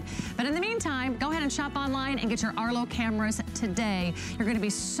started. But in the meantime, go ahead and shop online and get your Arlo cameras today. You're going to be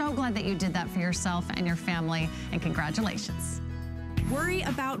so glad that you did that for yourself and your family, and congratulations. Worry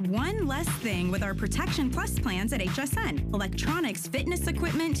about one less thing with our Protection Plus plans at HSN. Electronics, fitness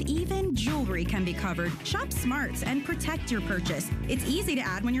equipment, even jewelry can be covered. Shop smart and protect your purchase. It's easy to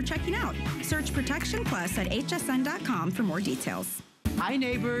add when you're checking out. Search Protection Plus at hsn.com for more details. Hi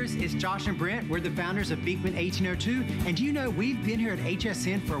neighbors, it's Josh and Brent. We're the founders of Beekman 1802. And do you know we've been here at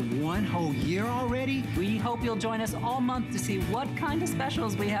HSN for 1 whole year already? We hope you'll join us all month to see what kind of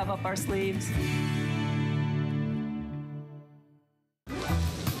specials we have up our sleeves.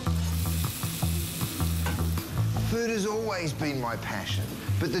 Food has always been my passion,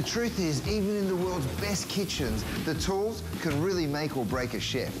 but the truth is, even in the world's best kitchens, the tools can really make or break a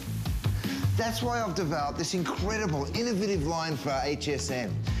chef. That's why I've developed this incredible, innovative line for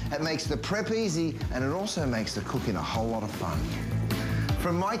HSN. It makes the prep easy, and it also makes the cooking a whole lot of fun.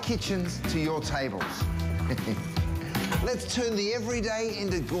 From my kitchens to your tables. Let's turn the everyday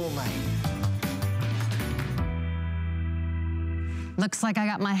into gourmet. Looks like I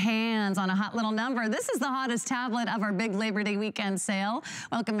got my hands on a hot little number. This is the hottest tablet of our big Labor Day weekend sale.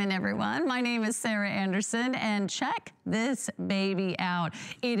 Welcome in, everyone. My name is Sarah Anderson, and check this baby out.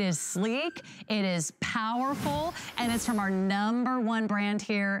 It is sleek, it is powerful, and it's from our #1 brand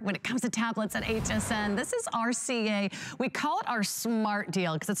here when it comes to tablets at HSN. This is RCA. We call it our smart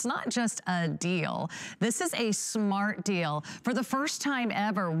deal because it's not just a deal. This is a smart deal. For the first time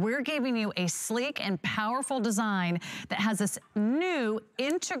ever, we're giving you a sleek and powerful design that has this new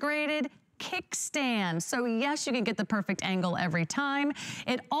integrated kickstand. So yes, you can get the perfect angle every time.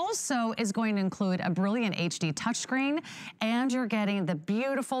 It also is going to include a brilliant HD touchscreen, and you're getting the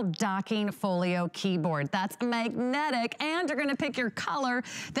beautiful docking folio keyboard. That's magnetic, and you're gonna pick your color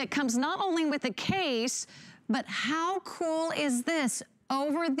that comes not only with the case, but how cool is this?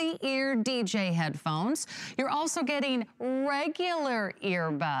 Over-the-ear DJ headphones. You're also getting regular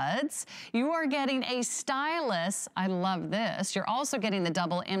earbuds. You are getting a stylus. I love this. You're also getting the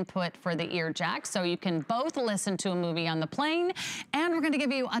double input for the ear jack, so you can both listen to a movie on the plane, and we're gonna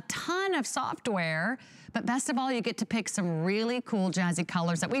give you a ton of software. But best of all, you get to pick some really cool jazzy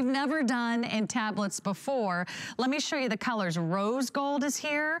colors that we've never done in tablets before. Let me show you the colors. Rose gold is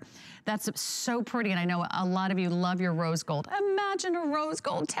here. That's so pretty, and I know a lot of you love your rose gold. Imagine a rose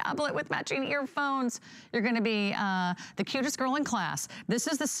gold tablet with matching earphones. You're gonna be the cutest girl in class. This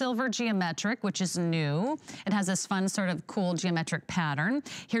is the silver geometric, which is new. It has this fun sort of cool geometric pattern.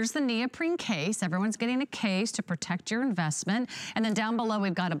 Here's the neoprene case. Everyone's getting a case to protect your investment. And then down below,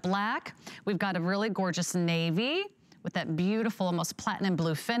 we've got a black. We've got a really gorgeous navy with that beautiful, almost platinum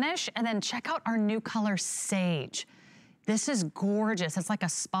blue finish. And then check out our new color, sage. This is gorgeous. It's like a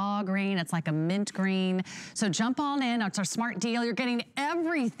spa green. It's like a mint green. So jump on in. It's our smart deal. You're getting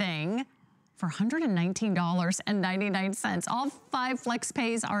everything for $119.99. All 5 flex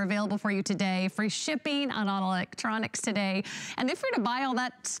pays are available for you today. Free shipping on all electronics today. And if you're to buy all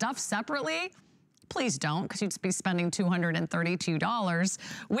that stuff separately, please don't, because you'd be spending $232.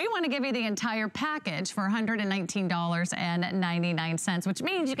 We want to give you the entire package for $119.99, which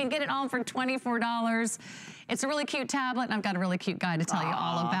means you can get it all for $24. It's a really cute tablet, and I've got a really cute guy to tell you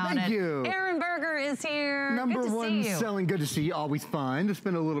all about it. Thank you. Aaron Berger is here. #1 selling, good to see you. Always fun to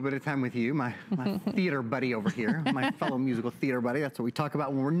spend a little bit of time with you, my theater buddy over here, my fellow musical theater buddy. That's what we talk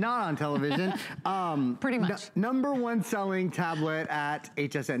about when we're not on television. Pretty much. #1 selling tablet at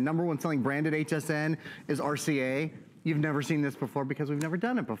HSN. #1 selling brand at HSN is RCA. You've never seen this before because we've never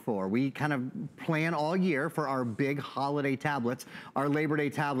done it before. We kind of plan all year for our big holiday tablets. Our Labor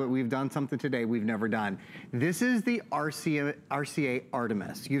Day tablet, we've done something today we've never done. This is the RCA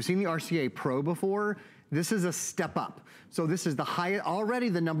Artemis. You've seen the RCA Pro before. This is a step up. So this is the highest, already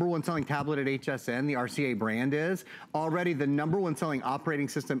the #1 selling tablet at HSN, the RCA brand is. Already the #1 selling operating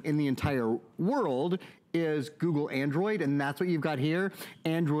system in the entire world is Google Android, and that's what you've got here,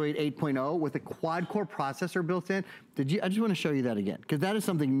 Android 8.0 with a quad-core processor built in. I just want to show you that again, because that is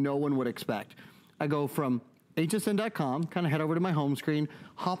something no one would expect. I go from hsn.com, kind of head over to my home screen,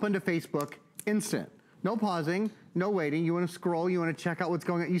 hop onto Facebook, instant. No pausing, no waiting. You want to scroll, you want to check out what's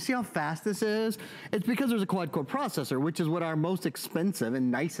going on. You see how fast this is? It's because there's a quad-core processor, which is what our most expensive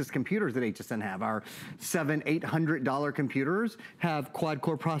and nicest computers at HSN have. Our $700, $800 computers have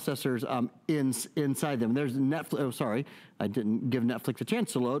quad-core processors inside them. There's Netflix. Oh, sorry, I didn't give Netflix a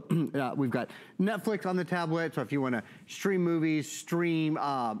chance to load. We've got Netflix on the tablet, so if you want to stream movies, stream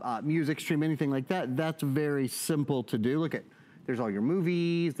music, stream anything like that, that's very simple to do. Look at. There's all your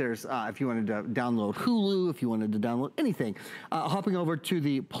movies. There's, if you wanted to download Hulu, if you wanted to download anything. Hopping over to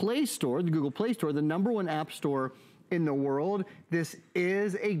the Play Store, the Google Play Store, the #1 app store in the world. This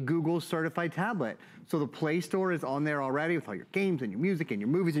is a Google certified tablet. So the Play Store is on there already with all your games and your music and your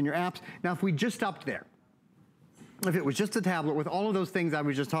movies and your apps. Now, if we just stopped there, if it was just a tablet with all of those things I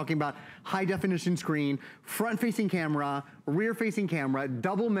was just talking about, high definition screen, front-facing camera, rear-facing camera,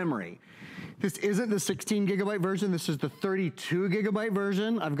 double memory. This isn't the 16 gigabyte version, this is the 32 gigabyte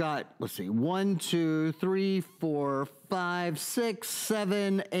version. I've got, let's see, 1, 2, 3, 4, 5, 6,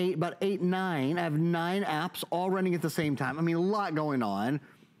 7, 8, about 8, 9. I have 9 apps all running at the same time. I mean, a lot going on.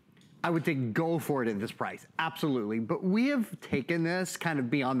 I would think go for it at this price, absolutely. But we have taken this kind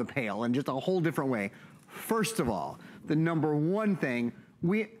of beyond the pale in just a whole different way. First of all, the #1 thing,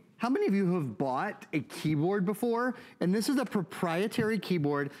 how many of you have bought a keyboard before? And this is a proprietary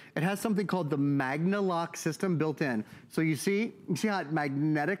keyboard. It has something called the MagnaLock system built in. So you see how it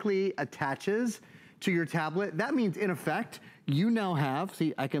magnetically attaches to your tablet? That means, in effect, you now have,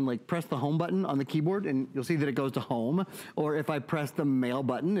 see, I can like press the home button on the keyboard and you'll see that it goes to home. Or if I press the mail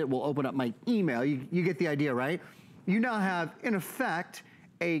button, it will open up my email. You get the idea, right? You now have, in effect,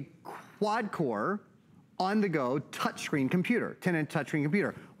 a quad-core, on-the-go touchscreen computer, 10-inch touchscreen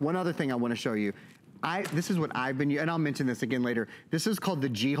computer. One other thing I want to show you. This is what I've been using, and I'll mention this again later. This is called the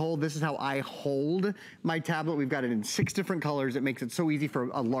G-Hold. This is how I hold my tablet. We've got it in 6 different colors. It makes it so easy for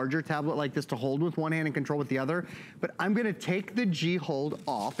a larger tablet like this to hold with one hand and control with the other. But I'm gonna take the G-Hold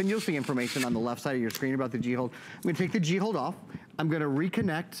off, and you'll see information on the left side of your screen about the G-Hold. I'm gonna take the G-Hold off. I'm gonna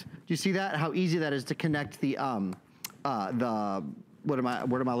reconnect. Do you see that? How easy that is to connect the what am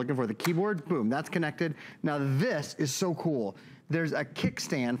I looking for? The keyboard, boom, that's connected. Now this is so cool. There's a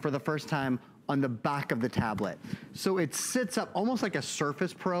kickstand for the first time on the back of the tablet. So it sits up almost like a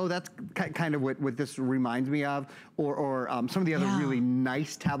Surface Pro. That's kind of what this reminds me of, or some of the other really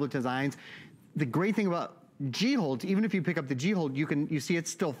nice tablet designs. The great thing about G-Hold, even if you pick up the G-Hold, you see it's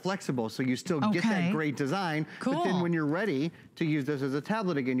still flexible, so you still get that great design. Cool. But then when you're ready to use this as a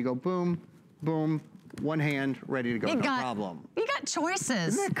tablet again, you go boom, boom, one hand, ready to go, no problem. You got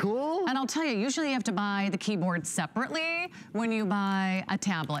choices. Isn't that cool? And I'll tell you, usually you have to buy the keyboard separately when you buy a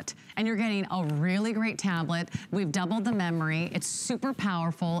tablet. And you're getting a really great tablet. We've doubled the memory. It's super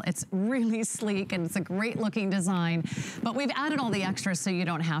powerful. It's really sleek, and it's a great looking design. But we've added all the extras so you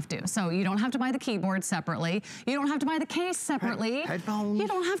don't have to. So you don't have to buy the keyboard separately. You don't have to buy the case separately. Headphones. You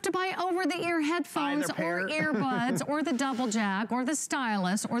don't have to buy over-the-ear headphones or earbuds or the double jack or the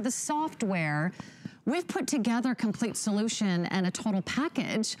stylus or the software. We've put together a complete solution and a total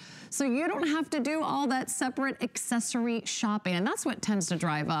package, so you don't have to do all that separate accessory shopping. And that's what tends to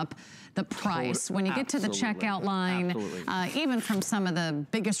drive up the price. When you get to the checkout line, even from some of the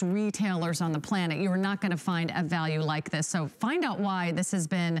biggest retailers on the planet, you're not gonna find a value like this. So find out why this has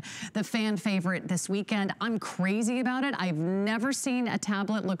been the fan favorite this weekend. I'm crazy about it. I've never seen a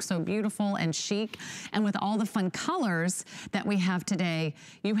tablet look so beautiful and chic. And with all the fun colors that we have today,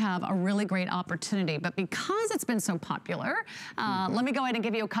 you have a really great opportunity. But because it's been so popular, let me go ahead and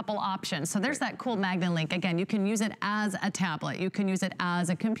give you a couple options. So there's that cool Magnet Link. Again, you can use it as a tablet. You can use it as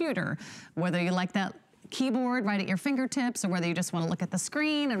a computer. Whether you like that keyboard right at your fingertips or whether you just want to look at the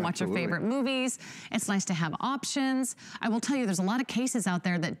screen and watch your favorite movies. It's nice to have options. I will tell you, there's a lot of cases out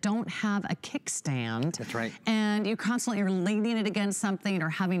there that don't have a kickstand. That's right. And you constantly are leaning it against something or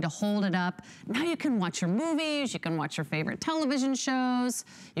having to hold it up. Now you can watch your movies, you can watch your favorite television shows,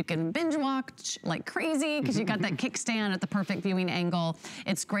 you can binge watch like crazy because you got that kickstand at the perfect viewing angle.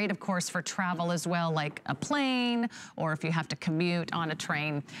 It's great, of course, for travel as well, like a plane or if you have to commute on a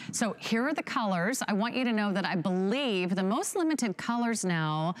train. So here are the colors. I want you to know that I believe the most limited colors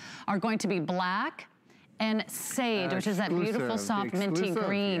now are going to be black and sage, which is that beautiful soft minty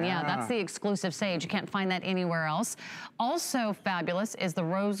green. Yeah, that's the exclusive sage. You can't find that anywhere else. Also fabulous is the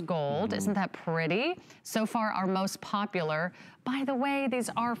rose gold. Isn't that pretty? So far our most popular. By the way,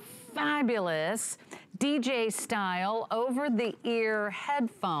 these are fabulous DJ style over-the-ear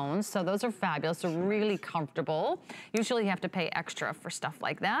headphones. So those are fabulous, they're really comfortable. Usually you have to pay extra for stuff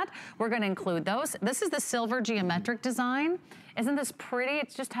like that. We're gonna include those. This is the silver geometric design. Isn't this pretty?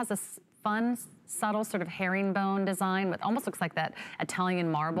 It just has a fun, subtle sort of herringbone design with almost looks like that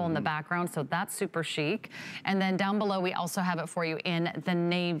Italian marble in the background, so that's super chic. And then down below, we also have it for you in the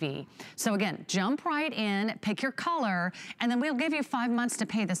navy. So again, jump right in, pick your color, and then we'll give you 5 months to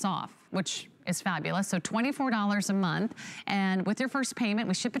pay this off, which is fabulous. So $24 a month. And with your first payment,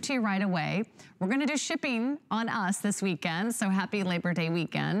 we ship it to you right away. We're gonna do shipping on us this weekend, so happy Labor Day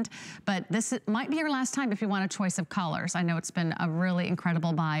weekend. But this might be your last time if you want a choice of colors. I know it's been a really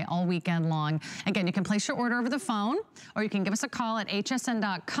incredible buy all weekend long. Again, you can place your order over the phone, or you can give us a call at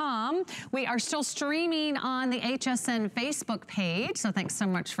hsn.com. We are still streaming on the HSN Facebook page, so thanks so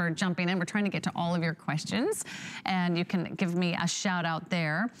much for jumping in. We're trying to get to all of your questions, and you can give me a shout out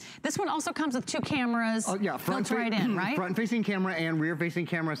there. This one also comes with 2 cameras. Oh yeah, built right in, right? Front-facing camera and rear-facing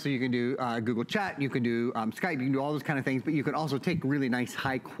camera, so you can do Google Chat, you can do Skype, you can do all those kind of things, but you can also take really nice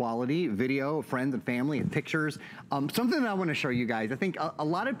high-quality video of friends and family and pictures. Something that I want to show you guys, I think a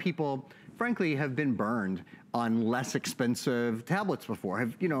lot of people, frankly, have been burned on less expensive tablets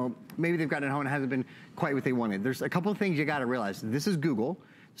before. You know, maybe they've gotten it home and it hasn't been quite what they wanted. There's a couple of things you got to realize. This is Google.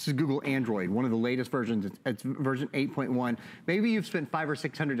 This is Google Android, one of the latest versions. It's version 8.1. Maybe you've spent $500 or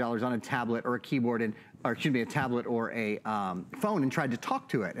 $600 on a tablet or a keyboard, or excuse me, a tablet or a phone and tried to talk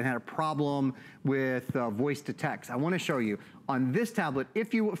to it and had a problem with voice to text. I want to show you on this tablet,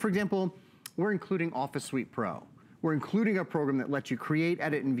 if you, for example, we're including Office Suite Pro. We're including a program that lets you create,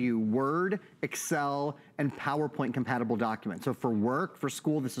 edit, and view Word, Excel, and PowerPoint compatible documents. So for work, for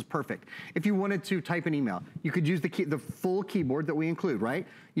school, this is perfect. If you wanted to type an email, you could use the full keyboard that we include, right?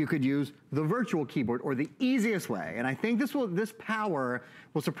 You could use the virtual keyboard, or the easiest way. And I think this power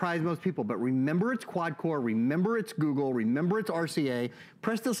will surprise most people, but remember it's quad core, remember it's Google, remember it's RCA.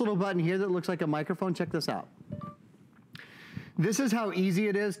 Press this little button here that looks like a microphone. Check this out. This is how easy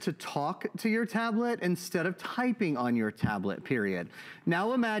it is to talk to your tablet instead of typing on your tablet, period.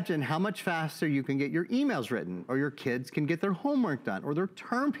 Now imagine how much faster you can get your emails written, or your kids can get their homework done, or their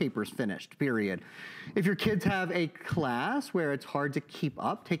term papers finished, period. If your kids have a class where it's hard to keep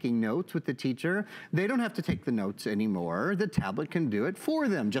up taking notes with the teacher, they don't have to take the notes anymore. The tablet can do it for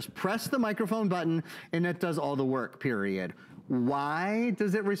them. Just press the microphone button and it does all the work, period. Why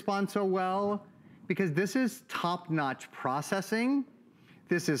does it respond so well? Because this is top-notch processing,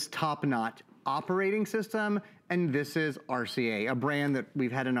 this is top-notch operating system, and this is RCA, a brand that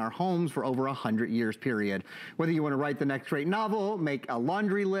we've had in our homes for over 100 years, period. Whether you want to write the next great novel, make a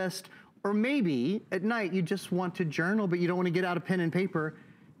laundry list, or maybe at night you just want to journal but you don't want to get out a pen and paper,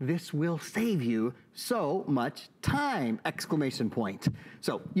 this will save you so much time, exclamation point.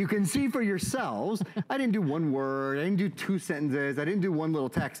 So you can see for yourselves, I didn't do one word, I didn't do 2 sentences, I didn't do one little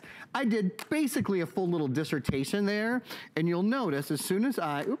text. I did basically a full little dissertation there, and you'll notice as soon as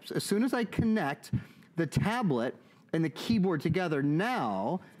I connect the tablet and the keyboard together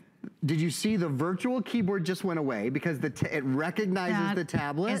now, did you see the virtual keyboard just went away because it recognizes the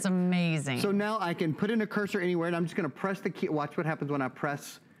tablet? That is amazing. So now I can put in a cursor anywhere, and I'm just gonna press the key. Watch what happens when I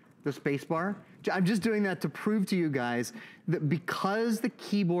press the space bar. I'm just doing that to prove to you guys that because the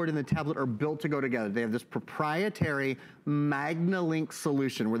keyboard and the tablet are built to go together, they have this proprietary MagnaLink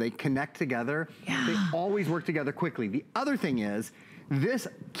solution where they connect together. They always work together quickly. The other thing is, this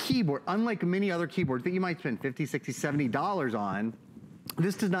keyboard, unlike many other keyboards that you might spend $50, $60, $70 on,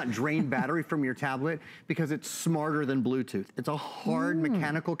 this does not drain battery from your tablet because it's smarter than Bluetooth. It's a hard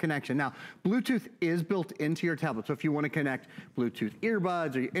mechanical connection. Now, Bluetooth is built into your tablet, so if you want to connect Bluetooth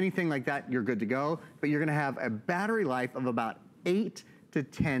earbuds or anything like that, you're good to go. But you're going to have a battery life of about 8 to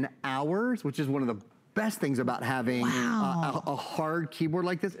 10 hours, which is one of the best things about having a hard keyboard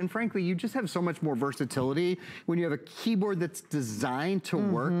like this. And frankly, you just have so much more versatility when you have a keyboard that's designed to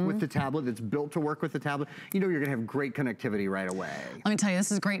work with the tablet, that's built to work with the tablet. You know you're gonna have great connectivity right away. Let me tell you, this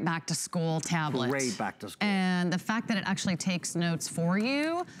is a great back to school tablet. Great back to school. And the fact that it actually takes notes for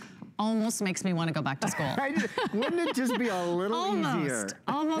you almost makes me want to go back to school. Wouldn't it just be a little easier?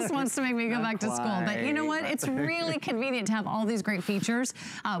 Almost wants to make me go back to school. But you know what? It's really convenient to have all these great features.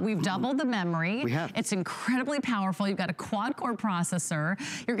 We've doubled the memory. We have. It's incredibly powerful. You've got a quad-core processor.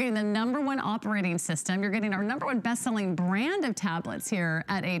 You're getting the #1 operating system. You're getting our #1 best-selling brand of tablets here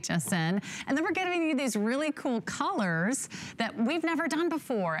at HSN. And then we're getting you these really cool colors that we've never done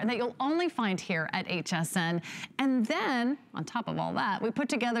before and that you'll only find here at HSN. And then, on top of all that, we put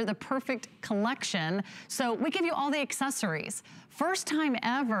together the perfect collection. So we give you all the accessories. First time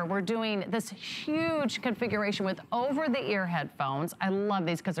ever, we're doing this huge configuration with over-the-ear headphones. I love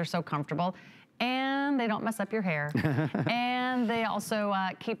these because they're so comfortable. And they don't mess up your hair. And they also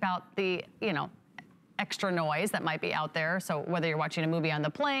keep out the, extra noise that might be out there. So whether you're watching a movie on the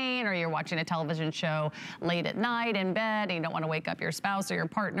plane or you're watching a television show late at night in bed and you don't want to wake up your spouse or your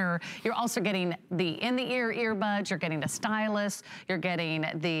partner, you're also getting the in-the-ear earbuds, you're getting the stylus, you're getting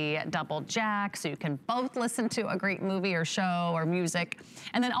the double jack, so you can both listen to a great movie or show or music.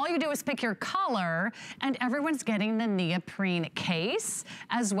 And then all you do is pick your color, and everyone's getting the neoprene case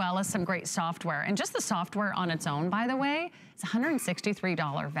as well as some great software. And just the software on its own, by the way, is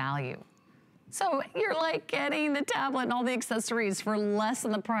 $163 value. So you're like getting the tablet and all the accessories for less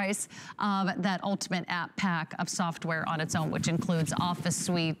than the price of that ultimate app pack of software on its own, which includes Office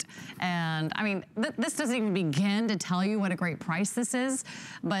Suite. And I mean, this doesn't even begin to tell you what a great price this is,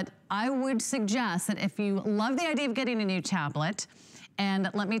 but I would suggest that if you love the idea of getting a new tablet,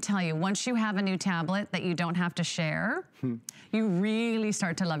 and let me tell you, once you have a new tablet that you don't have to share, you really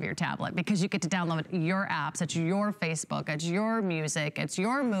start to love your tablet because you get to download your apps. It's your Facebook, it's your music, it's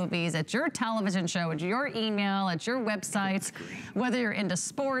your movies, it's your television show, it's your email, it's your websites. Whether you're into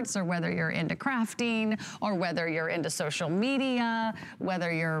sports or whether you're into crafting or whether you're into social media,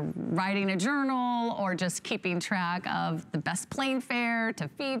 whether you're writing a journal or just keeping track of the best plane fare to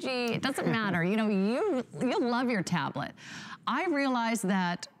Fiji, it doesn't matter. You love your tablet. I realize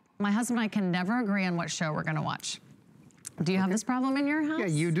that my husband and I can never agree on what show we're gonna watch. Do you have this problem in your house? Yeah,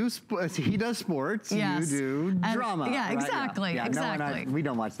 you do. He does sports. Yes. You do drama. Yeah, right? exactly. Yeah, exactly. No, we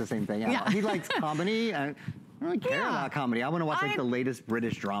don't watch the same thing. Yeah. He likes comedy. I don't really care about comedy. I want to watch like the latest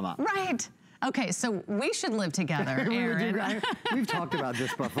British drama. Right. Okay, so we should live together, Aaron. We've talked about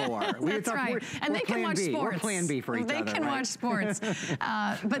this before. That's right. And they can watch sports. We're plan B for each other, They can watch sports.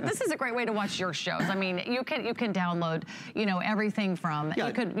 But this is a great way to watch your shows. I mean, you can download, you know, everything from,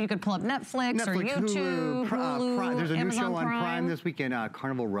 you could pull up Netflix or YouTube, Hulu, there's a new Amazon show on Prime this weekend,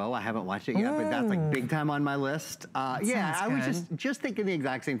 Carnival Row. I haven't watched it yet, but that's like big time on my list. Yeah, I was just thinking the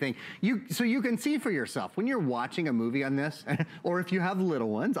exact same thing. So you can see for yourself when you're watching a movie on this, or if you have little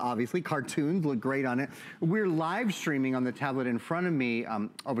ones, obviously cartoons look great on it. We're live streaming on the tablet in front of me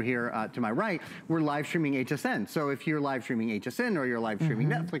over here to my right. We're live streaming HSN. So if you're live streaming HSN or you're live streaming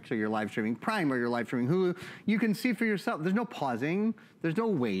Netflix or you're live streaming Prime or you're live streaming Hulu, you can see for yourself. There's no pausing. There's no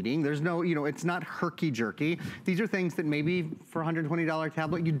waiting. There's no, you know, it's not herky-jerky. These are things that maybe for a $120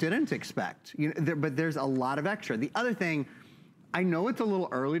 tablet you didn't expect. You know, but there's a lot of extra. The other thing, I know it's a little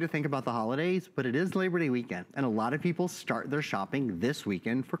early to think about the holidays, but it is Labor Day weekend, and a lot of people start their shopping this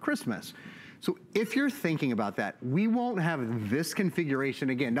weekend for Christmas. So if you're thinking about that, we won't have this configuration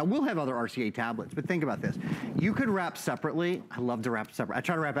again. Now, we'll have other RCA tablets, but think about this. You could wrap separately. I love to wrap separate. I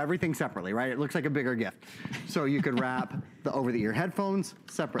try to wrap everything separately, right? It looks like a bigger gift. So you could wrap the over-the-ear headphones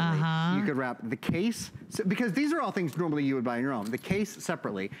separately. You could wrap the case, because these are all things normally you would buy on your own. The case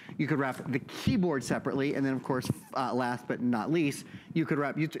separately. You could wrap the keyboard separately, and then, of course, last but not least, you could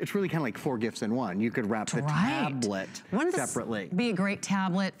wrap, it's really kind of like 4 gifts in one. You could wrap the tablet separately. Be a great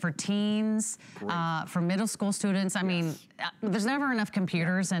tablet for teens, for middle school students. I mean, there's never enough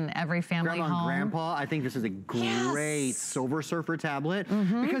computers in every family Grandma home. and Grandpa, I think this is a great Silver Surfer tablet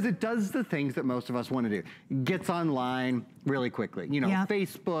because it does the things that most of us want to do. Gets online really quickly. You know,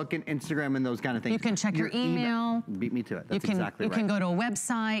 Facebook and Instagram and those kind of things. You can check your email. Beat me to it. That's exactly right. You can go to a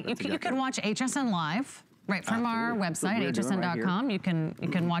website. You can watch HSN Live. Right from our website, hsn.com. You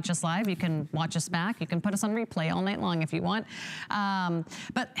can watch us live. You can watch us back. You can put us on replay all night long if you want.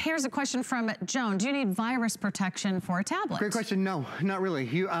 But here's a question from Joan. Do you need virus protection for a tablet? Great question. No, not really.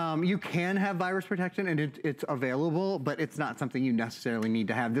 You can have virus protection and it's available, but it's not something you necessarily need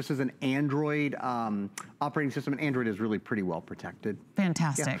to have. This is an Android operating system, and Android is really pretty well protected.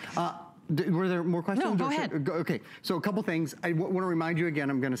 Fantastic. Yeah. Were there more questions? No, go ahead. Okay, so a couple things. I want to remind you again,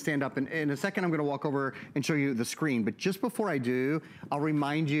 I'm going to stand up, and in a second I'm going to walk over and show you the screen. But just before I do, I'll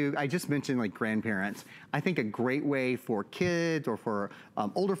remind you, I just mentioned like grandparents. I think a great way for kids or for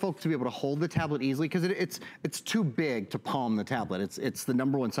older folks to be able to hold the tablet easily, because it's too big to palm the tablet. It's the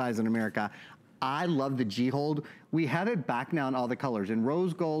 #1 size in America. I love the G-Hold. We have it back now in all the colors, in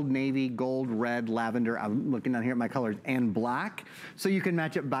rose gold, navy, gold, red, lavender. I'm looking down here at my colors, and black. So you can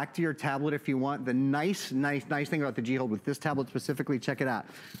match it back to your tablet if you want. The nice thing about the G-Hold with this tablet specifically, check it out.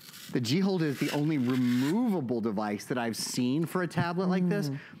 The G-Hold is the only removable device that I've seen for a tablet like this.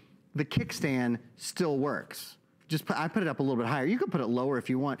 The kickstand still works. I put it up a little bit higher. You can put it lower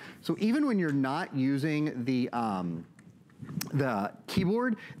if you want. So even when you're not using the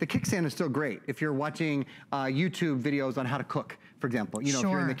keyboard, the kickstand is still great. If you're watching YouTube videos on how to cook, for example, you know, if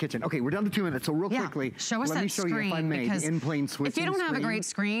you're in the kitchen. Okay, we're down to 2 minutes, so real quickly, show us let me show you, if I may, the in-plane switching if you don't have a great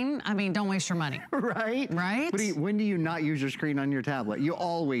screen, I mean, don't waste your money. Right? Right? When do you not use your screen on your tablet? You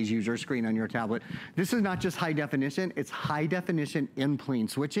always use your screen on your tablet. This is not just high definition, it's high definition in-plane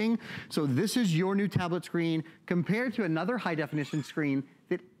switching. So this is your new tablet screen compared to another high definition screen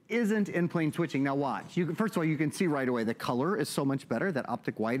that isn't in-plane switching. Now watch. First of all, you can see right away the color is so much better. That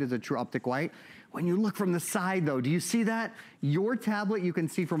optic white is a true optic white. When you look from the side though, do you see that? Your tablet you can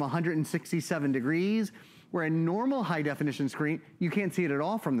see from 167 degrees, where a normal high definition screen, you can't see it at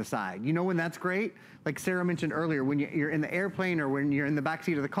all from the side. You know when that's great? Like Sarah mentioned earlier, when you're in the airplane or when you're in the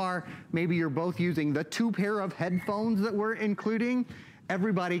backseat of the car, maybe you're both using the 2 pair of headphones that we're including.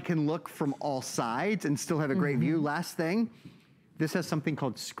 Everybody can look from all sides and still have a great view. Last thing, this has something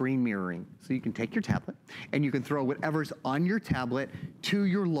called screen mirroring. So you can take your tablet and you can throw whatever's on your tablet to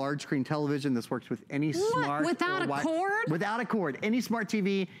your large screen television. This works with any smart. Without a cord? Without a cord. Any smart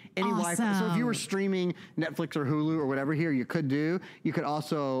TV, any Wi-Fi. So if you were streaming Netflix or Hulu or whatever here, you could do. You could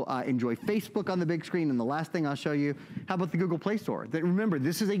also enjoy Facebook on the big screen. And the last thing I'll show you, how about the Google Play Store? Remember,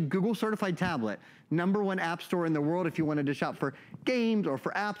 this is a Google certified tablet. #1 app store in the world if you wanted to shop for games or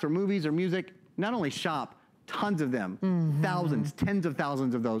for apps or movies or music. Not only shop, tons of them, thousands, tens of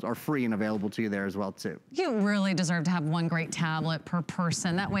thousands of those are free and available to you there as well too. You really deserve to have one great tablet per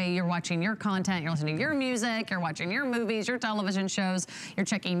person. That way you're watching your content, you're listening to your music, you're watching your movies, your television shows, you're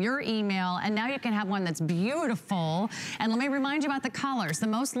checking your email, and now you can have one that's beautiful. And let me remind you about the colors. The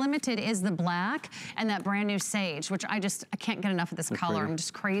most limited is the black and that brand new sage, which I can't get enough of this color. I'm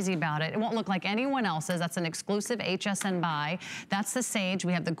just crazy about it. It won't look like anyone else's. That's an exclusive HSN buy. That's the sage.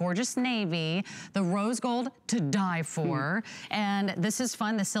 We have the gorgeous navy, the rose gold, to die for. And this is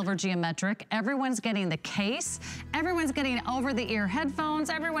fun, the silver geometric. Everyone's getting the case. Everyone's getting over-the-ear headphones.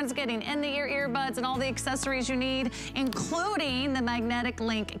 Everyone's getting in-the-ear earbuds and all the accessories you need, including the magnetic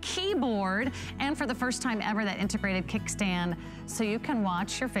link keyboard. And for the first time ever, that integrated kickstand, so you can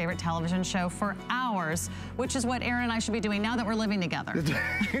watch your favorite television show for hours, which is what Aaron and I should be doing now that we're living together.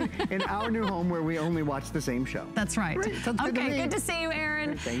 In our new home where we only watch the same show. That's right. Great. Okay, good to see you,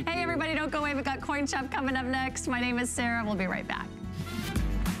 Aaron. Thank you. Everybody, don't go away. We've got Coin Shop coming up next. My name is Sarah. We'll be right back.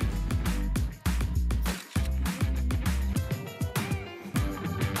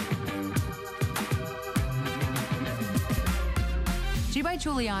 G by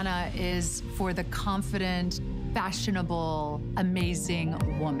Juliana is for the confident, fashionable, amazing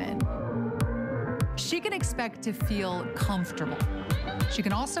woman. She can expect to feel comfortable. She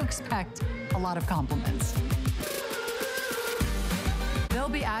can also expect a lot of compliments. They'll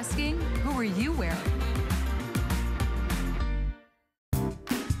be asking, who are you wearing?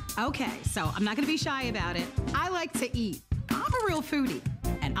 Okay, so I'm not gonna be shy about it. I like to eat. I'm a real foodie.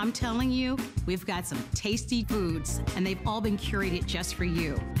 And I'm telling you, we've got some tasty foods, and they've all been curated just for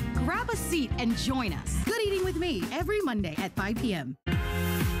you. Grab a seat and join us. Good eating with me every Monday at 5 p.m.